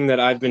something that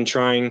I've been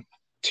trying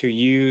to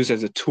use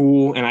as a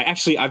tool, and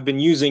I've been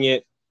using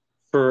it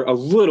for a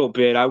little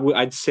bit.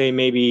 I'd say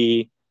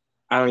maybe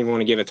I don't even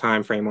want to give a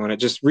time frame on it.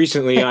 Just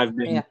recently, I've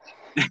been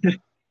Yeah.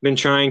 been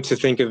trying to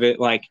think of it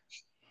like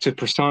to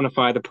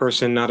personify the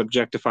person, not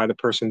objectify the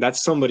person.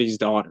 That's somebody's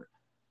daughter.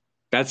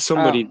 That's Oh.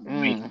 somebody's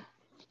wife.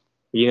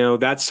 Mm.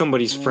 That's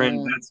somebody's friend.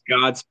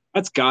 Mm.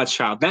 That's God's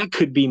child. That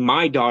could be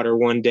my daughter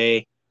one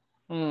day.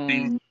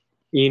 Mm.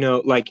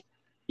 And like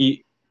you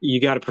you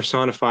got to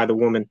personify the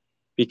woman,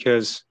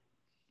 because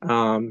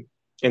um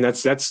and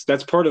that's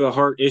part of the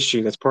heart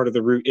issue. That's part of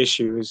the root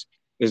issue,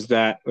 is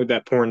that what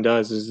that porn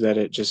does is that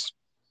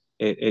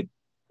it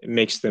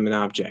makes them an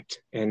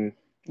object. And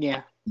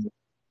Yeah.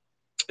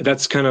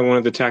 that's kind of one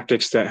of the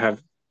tactics that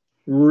have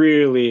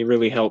really,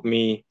 really helped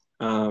me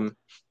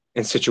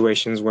in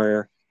situations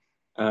where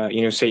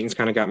Satan's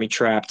kind of got me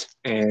trapped,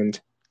 and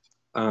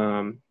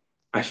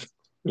I've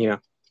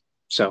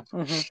so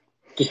Hmm.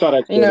 just thought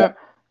I'd You share that. know.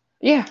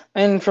 Yeah.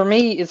 And for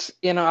me, it's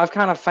I've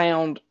kind of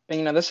found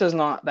this is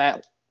not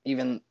that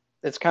even.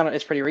 It's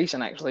pretty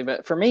recent actually,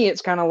 but for me,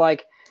 it's kind of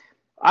like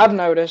I've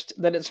noticed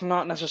that it's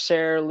not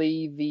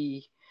necessarily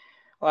the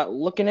like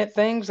looking at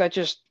things that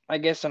just I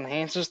guess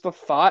enhances the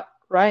thought,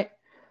 right?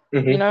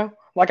 Hmm.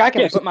 Like I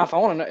can Yes. put my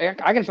phone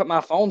I can put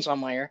my phone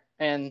somewhere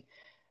and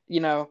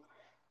you know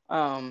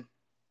um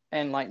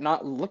and like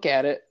not look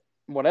at it,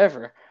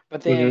 whatever.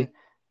 But Hmm.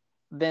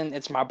 then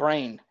it's my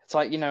brain. It's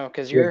like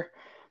Yeah.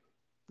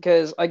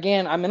 because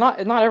again, I mean not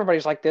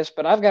everybody's like this,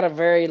 but I've got a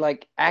very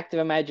like active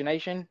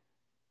imagination,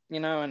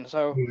 and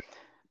so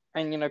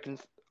and can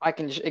I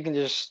can it can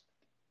just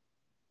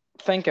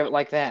think of it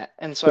like that.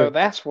 And so Sure.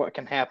 that's what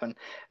can happen.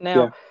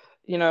 Yeah.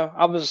 Now,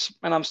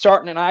 I'm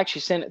starting and I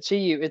actually sent it to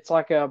you. It's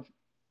like it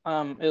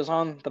was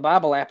on the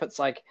Bible app. It's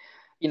like,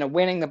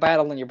 winning the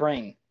battle in your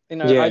brain.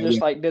 Yeah. I just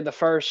Yeah. like did the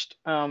first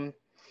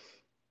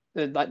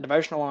like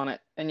devotional on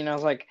it. And I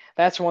was like,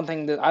 that's one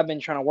thing that I've been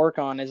trying to work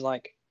on is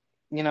like,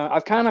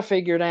 I've kind of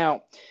figured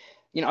out,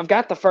 I've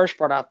got the first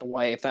part out the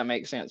way, if that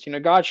makes sense.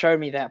 God showed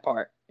me that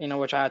part,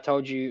 which I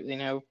told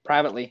you,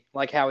 privately,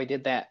 like how he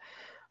did that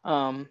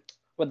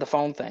with the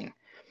phone thing.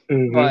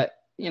 Hmm. But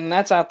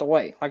that's out the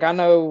way. Like I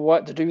know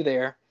what to do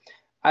there.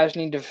 I just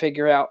need to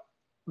figure out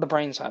the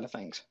brain side of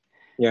things,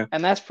 Yeah.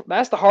 and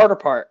that's the harder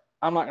part.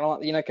 I'm not gonna,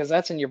 because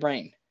that's in your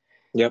brain.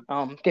 Yep.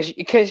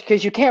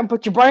 Because you can't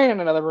put your brain in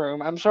another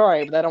room. I'm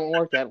sorry, but that don't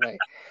work that way.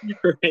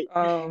 Right.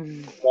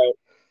 Um, Right.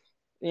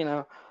 you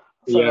know,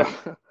 Yeah.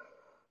 so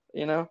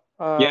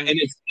Yeah.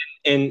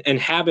 And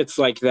habits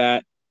like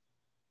that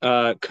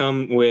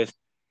come with,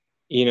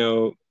 you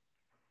know,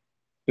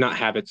 not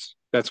habits.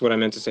 That's what I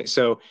meant to say.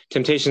 So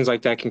temptations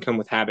like that can come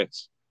with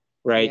habits,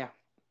 right? yeah,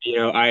 You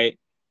know, I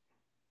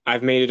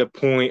I've made it a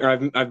point,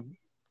 or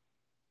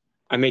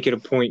I make it a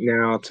point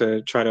now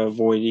to try to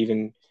avoid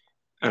even,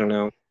 I don't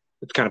know,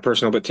 it's kind of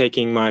personal, but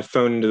taking my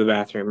phone into the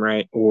bathroom,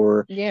 right?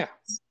 Yeah.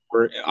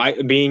 Or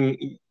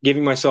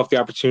giving myself the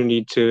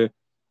opportunity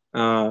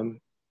um,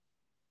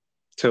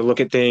 to look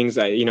at things.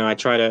 I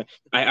try to,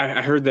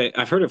 I heard that,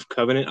 I've heard of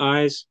Covenant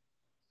Eyes.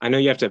 I know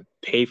you have to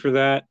pay for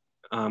that.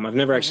 I've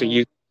never actually Mm-hmm.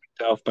 used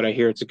it myself, but I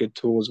hear it's a good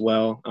tool as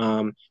well.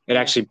 It Yeah.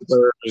 actually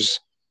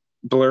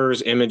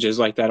blurs images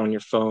like that on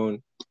your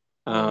phone.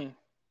 Um, Mm-hmm.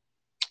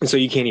 and so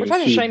you can't Which even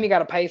that's a see. shame you got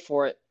to pay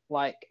for it.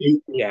 Like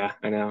Yeah,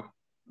 I know.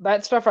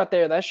 that stuff right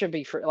there, that should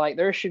be free. Like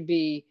there should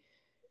be,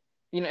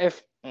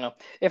 if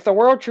the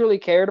world truly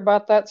cared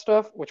about that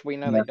stuff, which we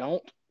know Yeah, they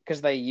don't,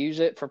 because they use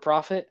it for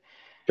profit.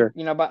 sure.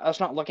 By us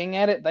not looking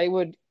at it, they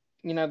would,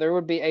 there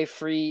would be a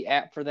free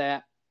app for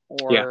that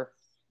Yeah, or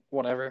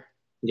whatever.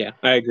 yeah,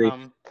 I agree.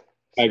 Um,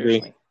 I agree.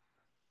 Seriously.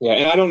 Yeah,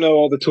 and I don't know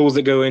all the tools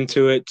that go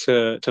into it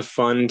to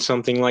fund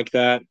something like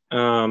that.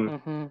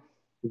 Mm-hmm.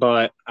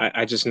 But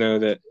I just know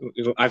that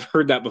I've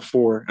heard that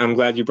before. I'm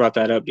glad you brought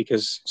that up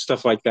because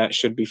stuff like that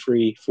should be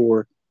free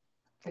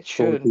It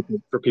should.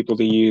 for people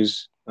to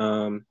use.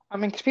 I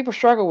mean, because people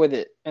struggle with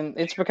it, and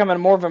it's becoming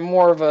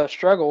more of a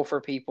struggle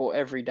for people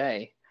every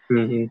day.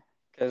 Mhm.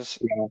 Because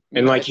Yeah.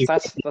 And like you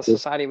that's the said,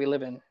 society we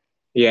live in.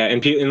 yeah,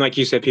 and like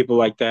you said, people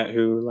like that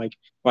who like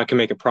can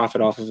make a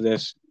profit off of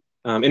this.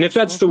 And if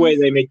that's the Mm-hmm. way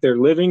they make their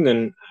living,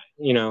 then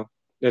you know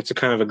that's a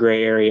kind of a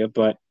gray area.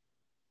 But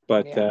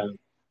Yeah.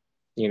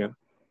 you know,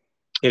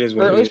 it is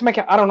Or what at it is. least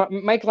I don't know,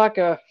 make like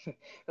this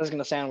is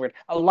gonna sound weird,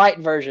 a light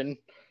version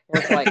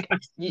where it's like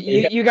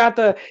Yeah, you got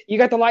the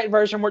light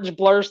version where it just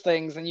blurs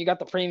things, and you got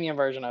the premium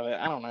version of it.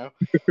 I don't know.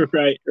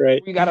 right,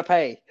 right, You got to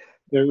pay.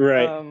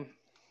 right. Um,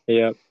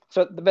 Yeah,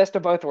 so the best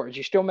of both worlds.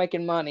 You're still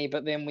making money,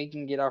 but then we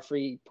can get our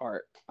free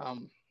part.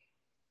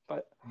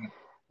 But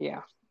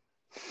yeah,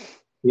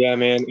 yeah,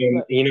 man.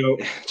 And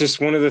but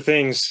just one of the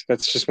things.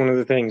 That's just one of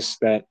the things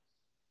that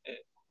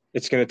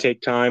it's going to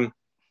take time.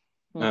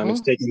 mm-hmm.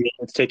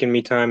 It's taken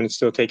me time, and it's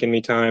still taking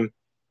me time.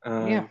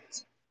 Yeah, Um,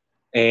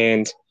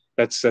 and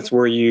that's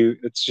where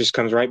it just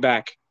comes right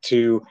back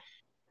to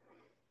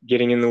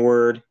getting in the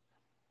Word,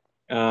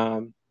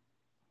 um,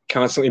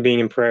 constantly being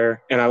in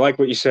prayer. And I like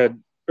what you said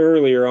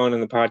earlier on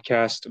in the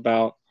podcast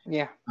about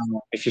yeah,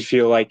 if you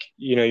feel like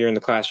you're in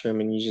the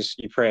classroom and you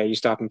pray, you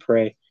stop and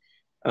pray.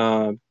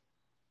 Um,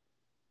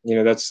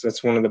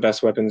 that's one of the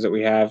best weapons that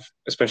we have,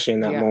 especially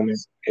in that yeah, moment.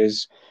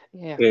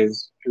 yeah.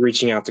 Is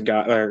reaching out to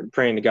God or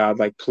praying to God,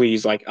 like,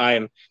 please, like I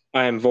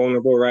am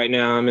vulnerable right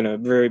now. I'm in a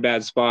very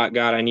bad spot.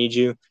 God, I need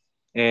you.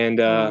 And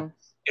Mm-hmm.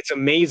 it's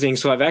amazing.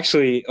 So I've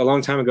actually a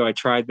long time ago I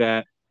tried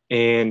that,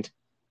 and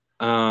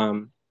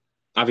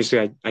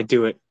obviously I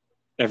do it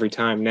every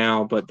time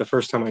now. But the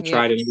first time I Yeah,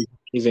 tried it was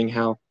amazing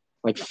how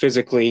like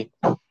physically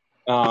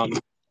um,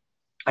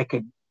 I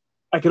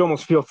could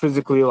almost feel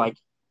physically like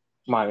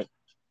my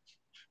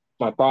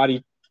my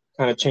body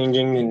kind of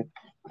changing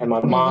and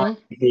my mind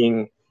mm-hmm.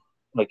 being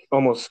like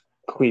almost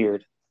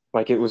cleared.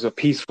 Like it was a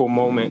peaceful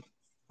moment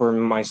for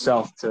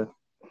myself to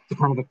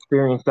kind of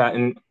experience that.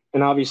 And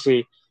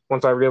obviously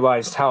once I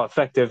realized how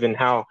effective and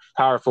how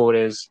powerful it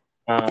is,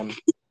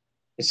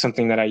 it's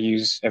something that I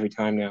use every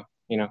time now.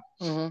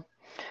 Mm-hmm.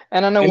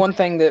 And I know And one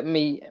thing that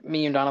me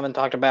and Donovan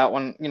talked about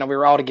when we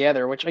were all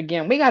together, which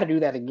again we got to do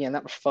that again.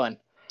 That was fun.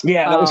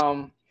 yeah, that was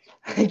Um,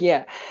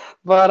 yeah,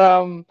 but I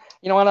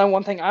know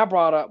one thing I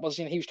brought up was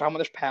he was talking about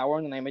there's power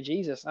in the name of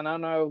Jesus, and I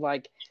know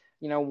like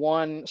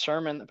one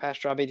sermon that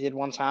Pastor Robbie did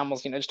one time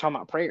was just talking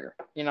about prayer,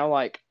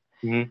 like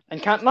mhm.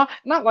 and kind of,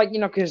 not like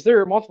because there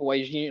are multiple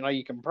ways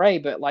you can pray,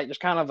 but like just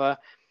kind of a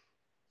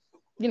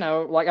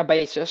like a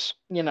basis,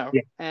 Yeah,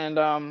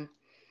 and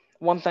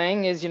one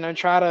thing is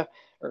try to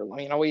or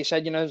what you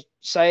said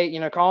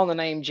say call on the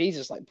name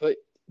Jesus, like put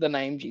the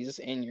name Jesus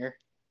in your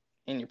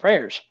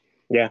prayers.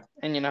 yeah,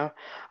 And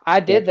I yeah,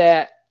 did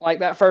that like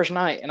that first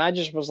night, and I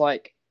just was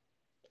like,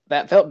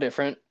 that felt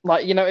different.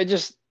 Like it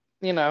just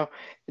yeah,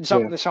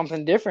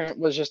 something different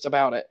was just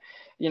about it.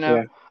 You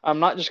know, yeah,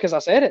 not just because I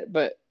said it,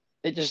 but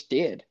it just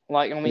did.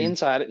 Like on the yeah,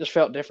 inside, it just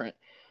felt different.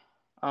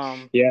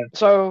 yeah,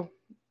 So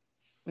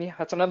yeah,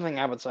 that's another thing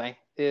I would say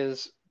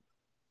is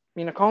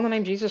call the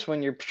name Jesus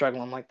when you're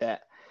struggling like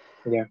that.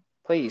 yeah,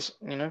 Please,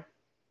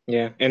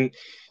 yeah. And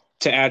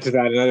to add to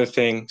that, another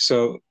thing.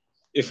 So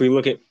if we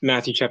look at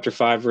Matthew chapter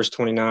 5, verse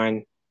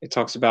 29, it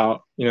talks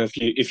about,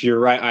 if your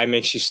right eye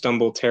makes you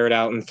stumble, tear it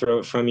out and throw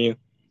it from you.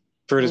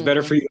 For it is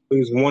better hmm for you to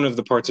lose one of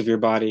the parts of your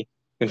body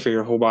than for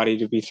your whole body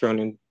to be thrown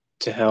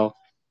into hell.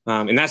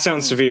 And that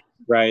sounds mm, severe,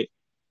 right?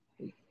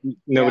 yeah,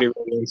 Nobody really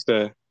wants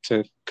to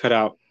cut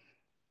off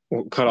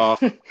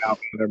out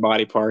their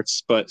body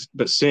parts, but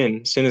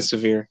sin is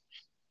severe.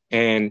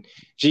 And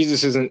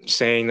Jesus isn't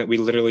saying that we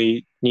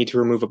literally need to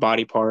remove a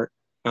body part.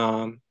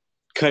 Um,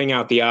 Cutting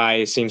out the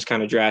eye seems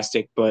kind of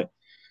drastic, but uh,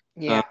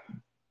 yeah,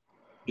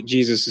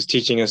 Jesus is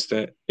teaching us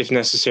that if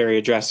necessary,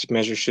 a drastic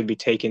measure should be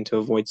taken to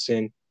avoid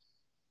sin.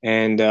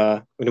 And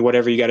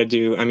whatever you got to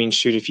do, I mean,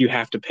 shoot, if you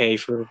have to pay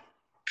for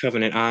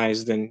covenant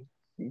eyes, then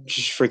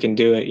just freaking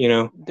do it,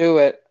 do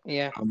it,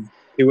 yeah.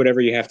 because do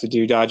whatever you have to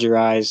do. Dodge your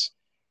eyes,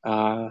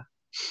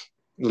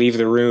 leave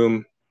the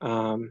room,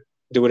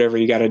 do whatever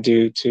you got to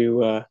do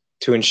to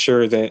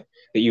ensure that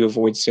you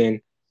avoid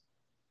sin.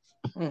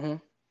 Mm-hmm.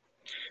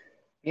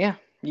 Yeah,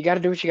 you got to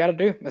do what you got to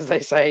do, as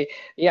they say.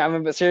 Yeah, I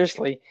mean, but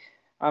seriously,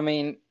 I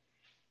mean,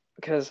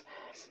 because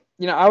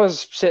I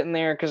was sitting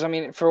there because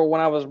for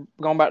when I was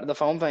going back to the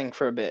phone thing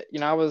for a bit,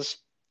 I was,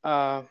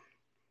 I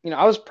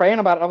was praying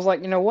about it. I was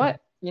like,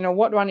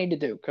 what do I need to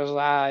do? Because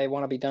I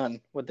want to be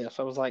done with this.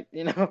 I was like,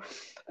 and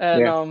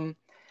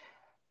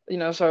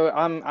so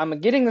I'm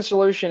getting the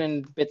solution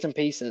in bits and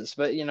pieces.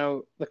 But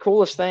the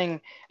coolest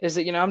thing is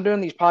that I'm doing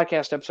these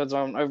podcast episodes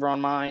over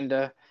on mine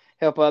to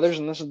help others,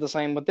 and this is the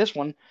same with this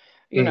one,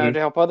 to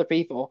help other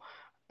people.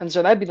 And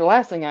so that'd be the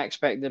last thing I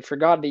expected, for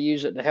God to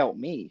use it to help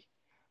me,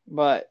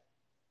 but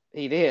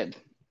He did.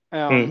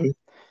 It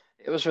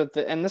was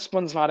and this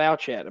one's not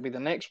out yet. It'll be the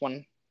next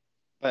one,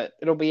 but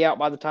it'll be out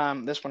by the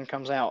time this one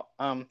comes out.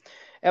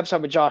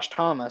 Episode with Josh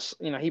Thomas,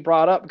 he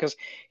brought up, because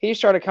he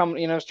started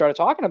started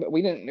talking about,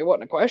 it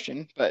wasn't a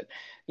question, but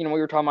we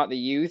were talking about the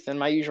youth and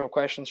my usual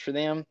questions for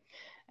them.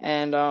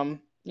 And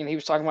he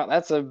was talking about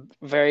that's a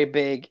very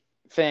big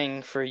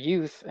thing for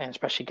youth, and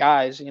especially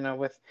guys,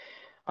 with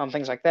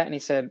things like that. And he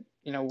said,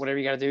 whatever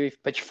you got to do, if you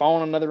put your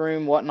phone in another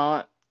room,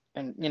 whatnot.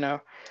 And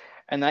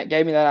and that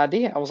gave me that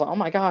idea. I was like, oh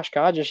my gosh,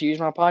 God just used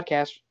my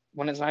podcast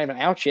when it's not even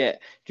out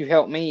yet to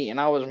help me. And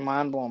I was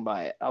mind blown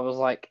by it. I was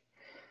like,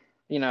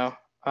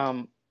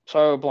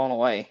 so blown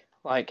away.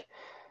 Like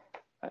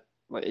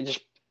it just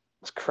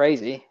was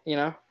crazy,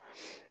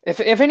 If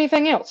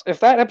anything else, if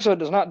that episode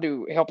does not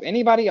help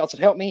anybody else, it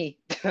helped me.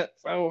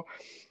 So,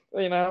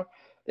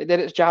 it did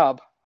its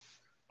job.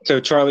 So,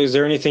 Charlie, is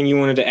there anything you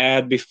wanted to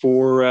add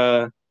before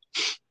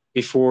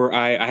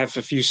I have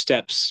a few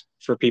steps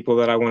for people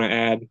that I want to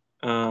add,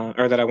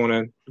 or that I want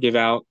to give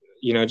out,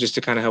 just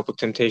to kind of help with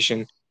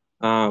temptation?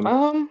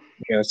 So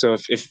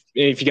if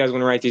you guys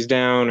want to write these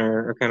down,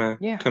 or kind of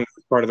come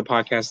to part of the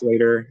podcast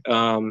later,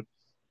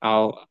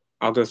 I'll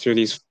go through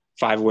these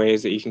 5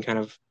 ways that you can kind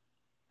of,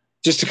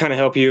 just to kind of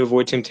help you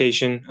avoid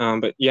temptation.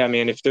 But yeah,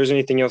 man, if there's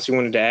anything else you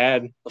wanted to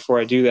add before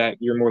I do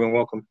that, you're more than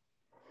welcome.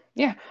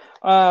 Yeah.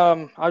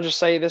 I'll just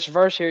say this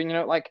verse here,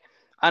 like,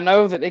 I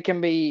know that it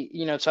can be,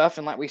 tough.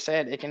 And like we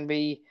said, it can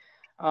be,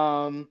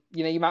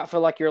 you might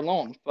feel like you're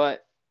alone,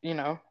 but in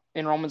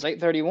Romans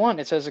 8:31,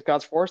 it says, if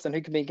God's for us, then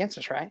who can be against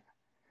us? Right.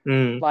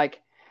 Like,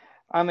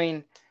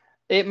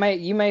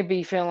 you may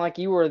be feeling like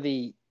you were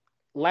the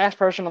last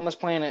person on this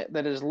planet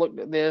that has looked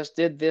at this,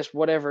 did this,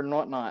 whatever, and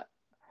whatnot.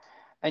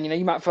 And,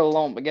 you might feel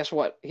alone, but guess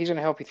what? He's going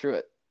to help you through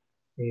it,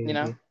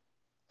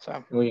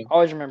 So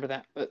always remember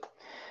that. But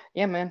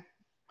yeah, man,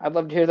 I'd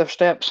love to hear those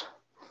steps.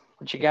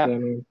 What you got?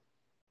 Yeah,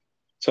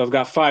 so I've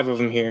got 5 of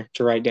them here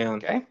to write down.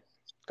 Okay,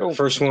 cool.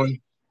 First one,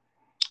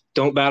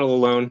 don't battle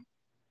alone.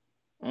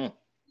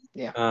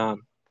 Yeah.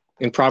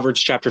 In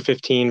Proverbs chapter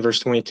 15, verse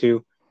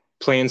 22,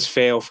 plans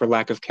fail for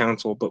lack of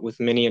counsel, but with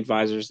many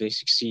advisors, they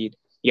succeed.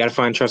 You got to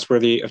find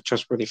a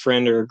trustworthy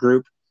friend or a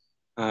group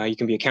you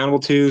can be accountable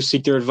to,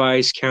 seek their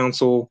advice,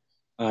 counsel,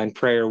 and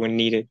prayer when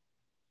needed.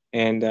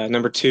 And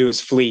number 2 is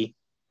flee.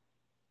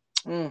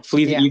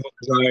 Flee the evil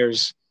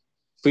desires.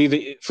 Flee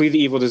the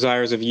evil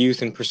desires of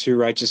youth and pursue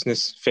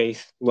righteousness,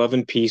 faith, love,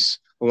 and peace,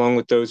 along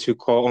with those who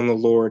call on the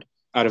Lord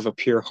out of a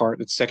pure heart.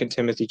 That's 2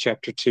 Timothy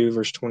chapter 2,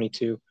 verse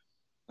 22.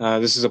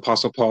 This is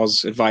Apostle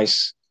Paul's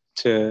advice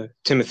to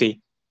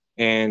Timothy,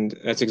 and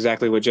that's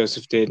exactly what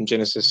Joseph did in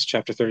Genesis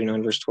chapter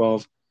 39, verse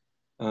 12.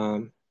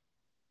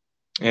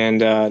 And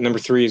number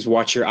 3 is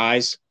watch your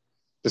eyes.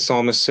 The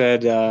psalmist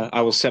said,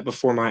 I will set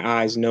before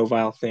my eyes no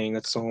vile thing.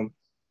 That's Psalm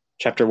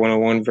chapter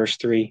 101, verse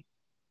 3.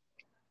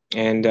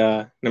 And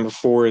number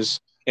 4 is,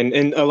 and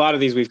a lot of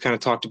these we've kind of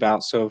talked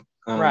about, so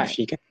if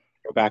you can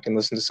go back and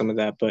listen to some of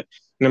that. But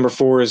number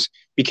 4 is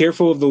be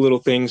careful of the little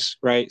things,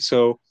 right?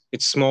 So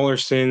it's smaller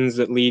sins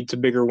that lead to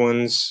bigger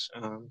ones.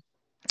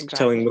 Exactly.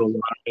 Telling little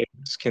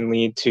lies can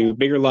lead to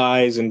bigger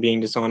lies, and being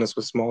dishonest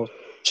with small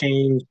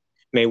change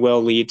may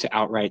well lead to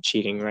outright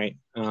cheating, right?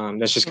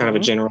 That's just kind of a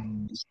general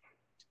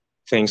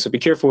thing. So be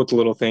careful with the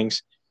little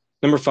things.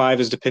 Number 5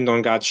 is depend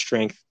on God's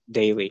strength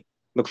daily.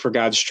 Look for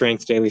God's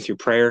strength daily through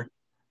prayer,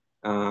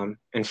 and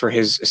for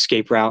his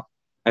escape route.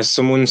 As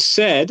someone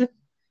said,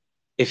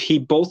 if he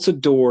bolts a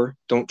door,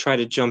 don't try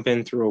to jump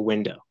in through a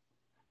window,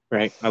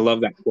 right? I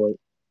love that quote.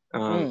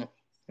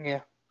 Yeah.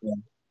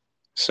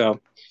 So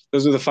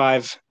those are the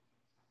 5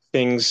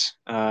 things,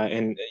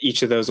 and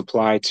each of those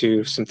apply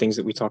to some things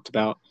that we talked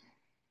about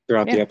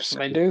throughout the episode.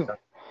 They do.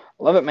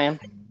 Love it, man.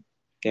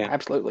 Yeah,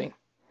 absolutely.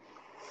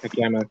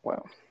 Yeah, man.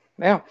 Well,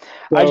 yeah.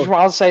 So,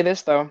 I'll say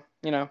this though,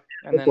 and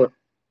then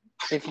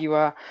if you,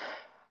 I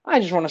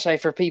just want to say,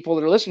 for people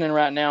that are listening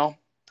right now,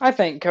 I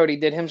think Cody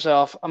did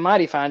himself a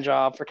mighty fine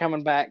job for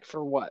coming back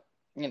for what,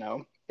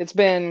 it's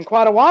been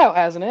quite a while,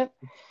 hasn't it?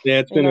 Yeah,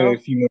 it's been a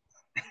few months.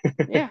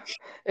 Yeah,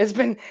 it's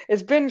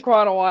been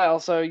quite a while.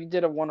 So you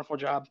did a wonderful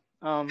job.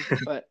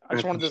 But I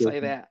just wanted to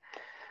say that.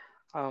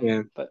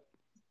 Yeah. But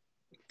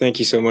thank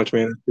you so much,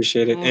 man. I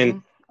appreciate it.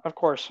 And Of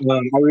course.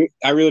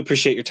 I really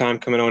appreciate your time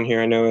coming on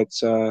here. I know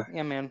it's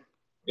Yeah, man.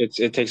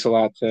 it takes a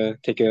lot to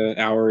take an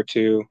hour or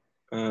two.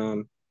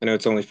 I know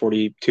it's only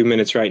 42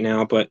 minutes right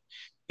now, but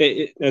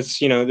that's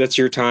that's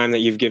your time that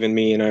you've given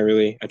me, and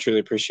I truly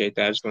appreciate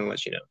that. I just want to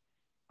let you know.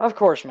 Of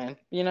course, man.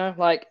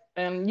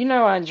 And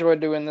I enjoy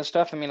doing this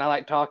stuff. I mean, I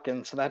like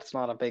talking, so that's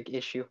not a big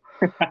issue.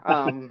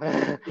 Um,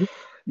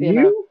 you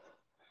know. You?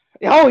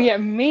 Oh yeah,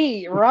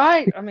 me,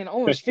 right? I mean,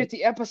 almost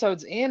 50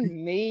 episodes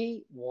in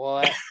me.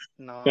 What?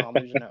 No,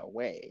 there's no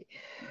way.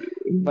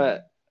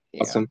 But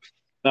yeah, Awesome.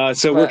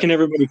 So where but can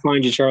everybody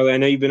find you, Charlie? I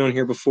know you've been on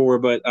here before,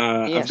 but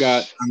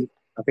yes.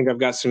 I think I've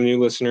got some new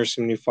listeners,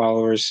 some new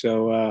followers.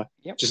 So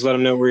Yep. just let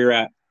them know where you're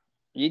at.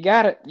 You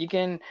got it. You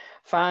can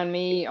find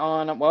me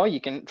you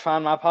can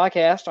find my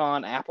podcast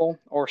on Apple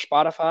or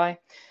Spotify.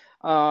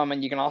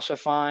 And you can also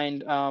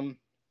find,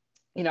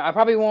 I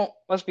probably won't,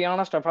 let's be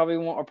honest, I probably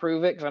won't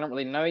approve it because I don't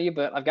really know you,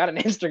 but I've got an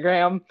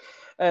Instagram.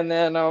 And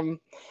then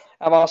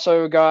I've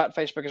also got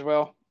Facebook as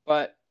well.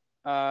 But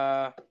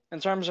in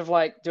terms of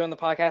like doing the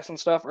podcast and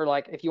stuff, or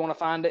like if you want to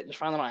find it, just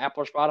find it on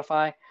Apple or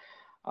Spotify.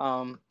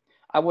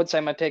 I would say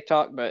my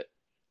TikTok, but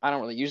I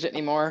don't really use it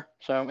anymore.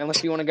 So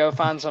unless you want to go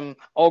find some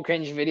old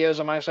cringe videos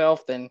of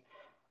myself, then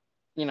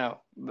be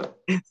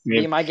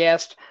Yeah. my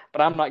guest.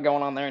 But I'm not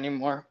going on there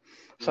anymore.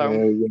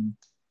 So,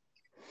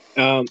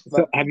 So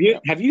but have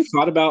you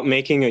thought about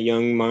making a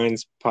Young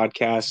Minds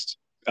podcast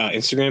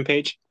Instagram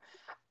page?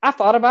 I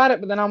thought about it,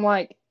 but then I'm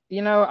like,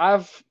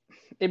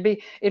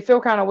 it'd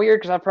feel kind of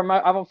weird because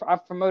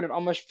I've promoted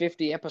almost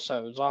 50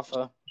 episodes off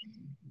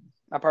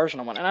a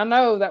personal one, and I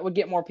know that would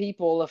get more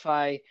people if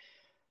I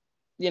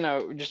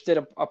just did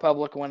a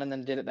public one and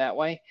then did it that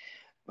way.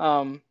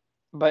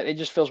 But it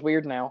just feels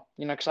weird now,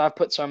 because I've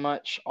put so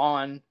much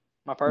on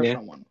my Yeah,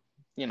 personal one,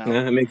 yeah,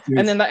 that makes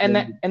and sense.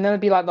 then it'd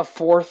be like the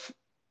fourth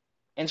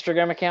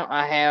Instagram account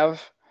I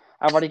have.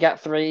 I've already got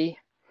three.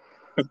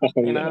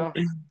 Oh, no.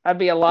 That'd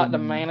be a lot to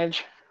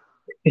manage.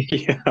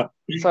 Yeah.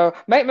 So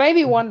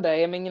maybe one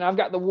day. I mean, I've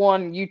got the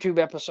one YouTube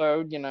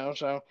episode,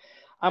 so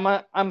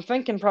I'm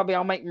thinking probably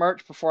I'll make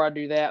merch before I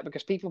do that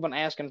because people have been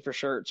asking for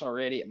shirts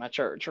already at my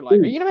church. They're like,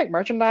 "Are Ooh, you gonna make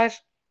merchandise?"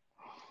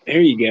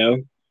 there you go.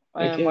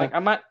 Heck And yeah.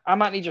 like, I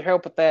might need your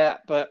help with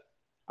that, but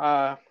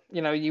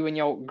you and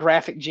your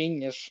graphic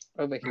genius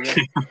over here.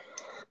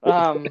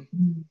 Um,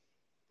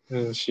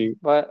 Oh, shoot.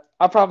 but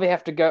I'll probably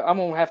have to go. I'm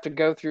gonna have to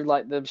go through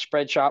like the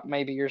spread shop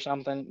maybe or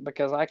something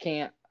because I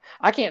can't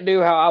do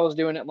how I was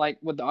doing it like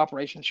with the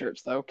operation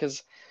shirts though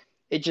because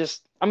it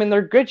just I mean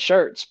they're good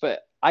shirts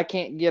but I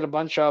can't get a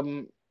bunch of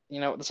them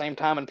at the same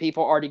time and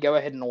people already go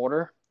ahead and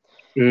order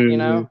you Hmm.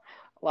 know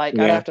like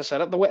I'd Yeah. have to set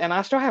up the and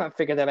I still haven't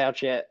figured that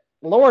out yet.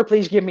 Lord,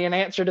 please give me an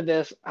answer to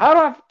this. How do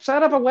I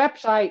set up a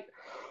website?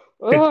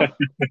 Ugh,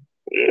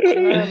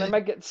 and they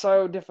make it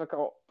so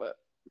difficult. But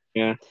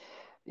Yeah.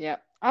 yeah,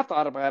 I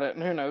thought about it,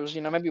 and who knows?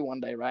 Maybe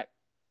one day, right?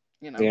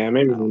 Yeah.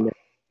 Maybe I don't one know. day.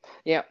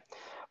 Yeah,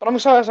 but I'm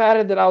so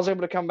excited that I was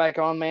able to come back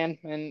on, man,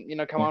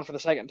 and come on for the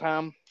second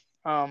time.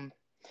 Um,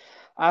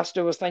 I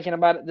still was thinking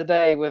about it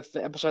today with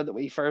the episode that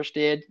we first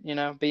did.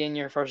 Being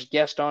your first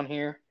guest on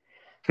here,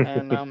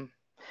 and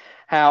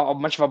how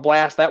much of a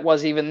blast that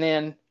was even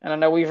then. And I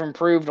know we've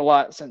improved a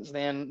lot since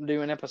then,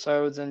 doing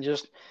episodes and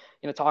just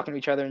talking to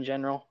each other in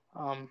general.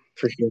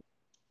 For sure.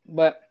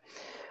 But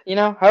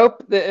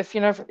hope that if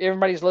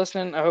everybody's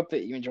listening, I hope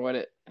that you enjoyed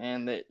it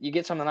and that you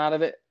get something out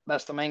of it.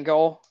 That's the main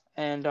goal.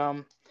 And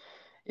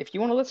if you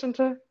want to listen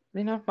to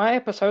my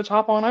episodes,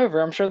 hop on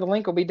over. I'm sure the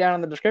link will be down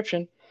in the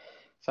description.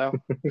 So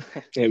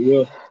It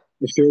will.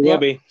 It sure will yep,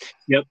 be.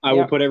 Yep. I will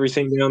yep. put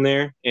everything down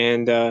there.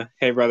 And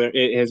hey, brother,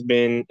 it has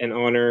been an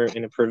honor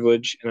and a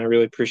privilege, and I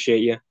really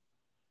appreciate you.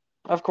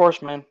 Of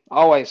course, man.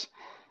 Always,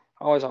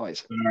 always,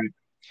 always. All right.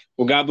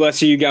 Well, God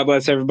bless you. God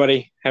bless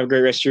everybody. Have a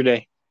great rest of your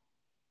day.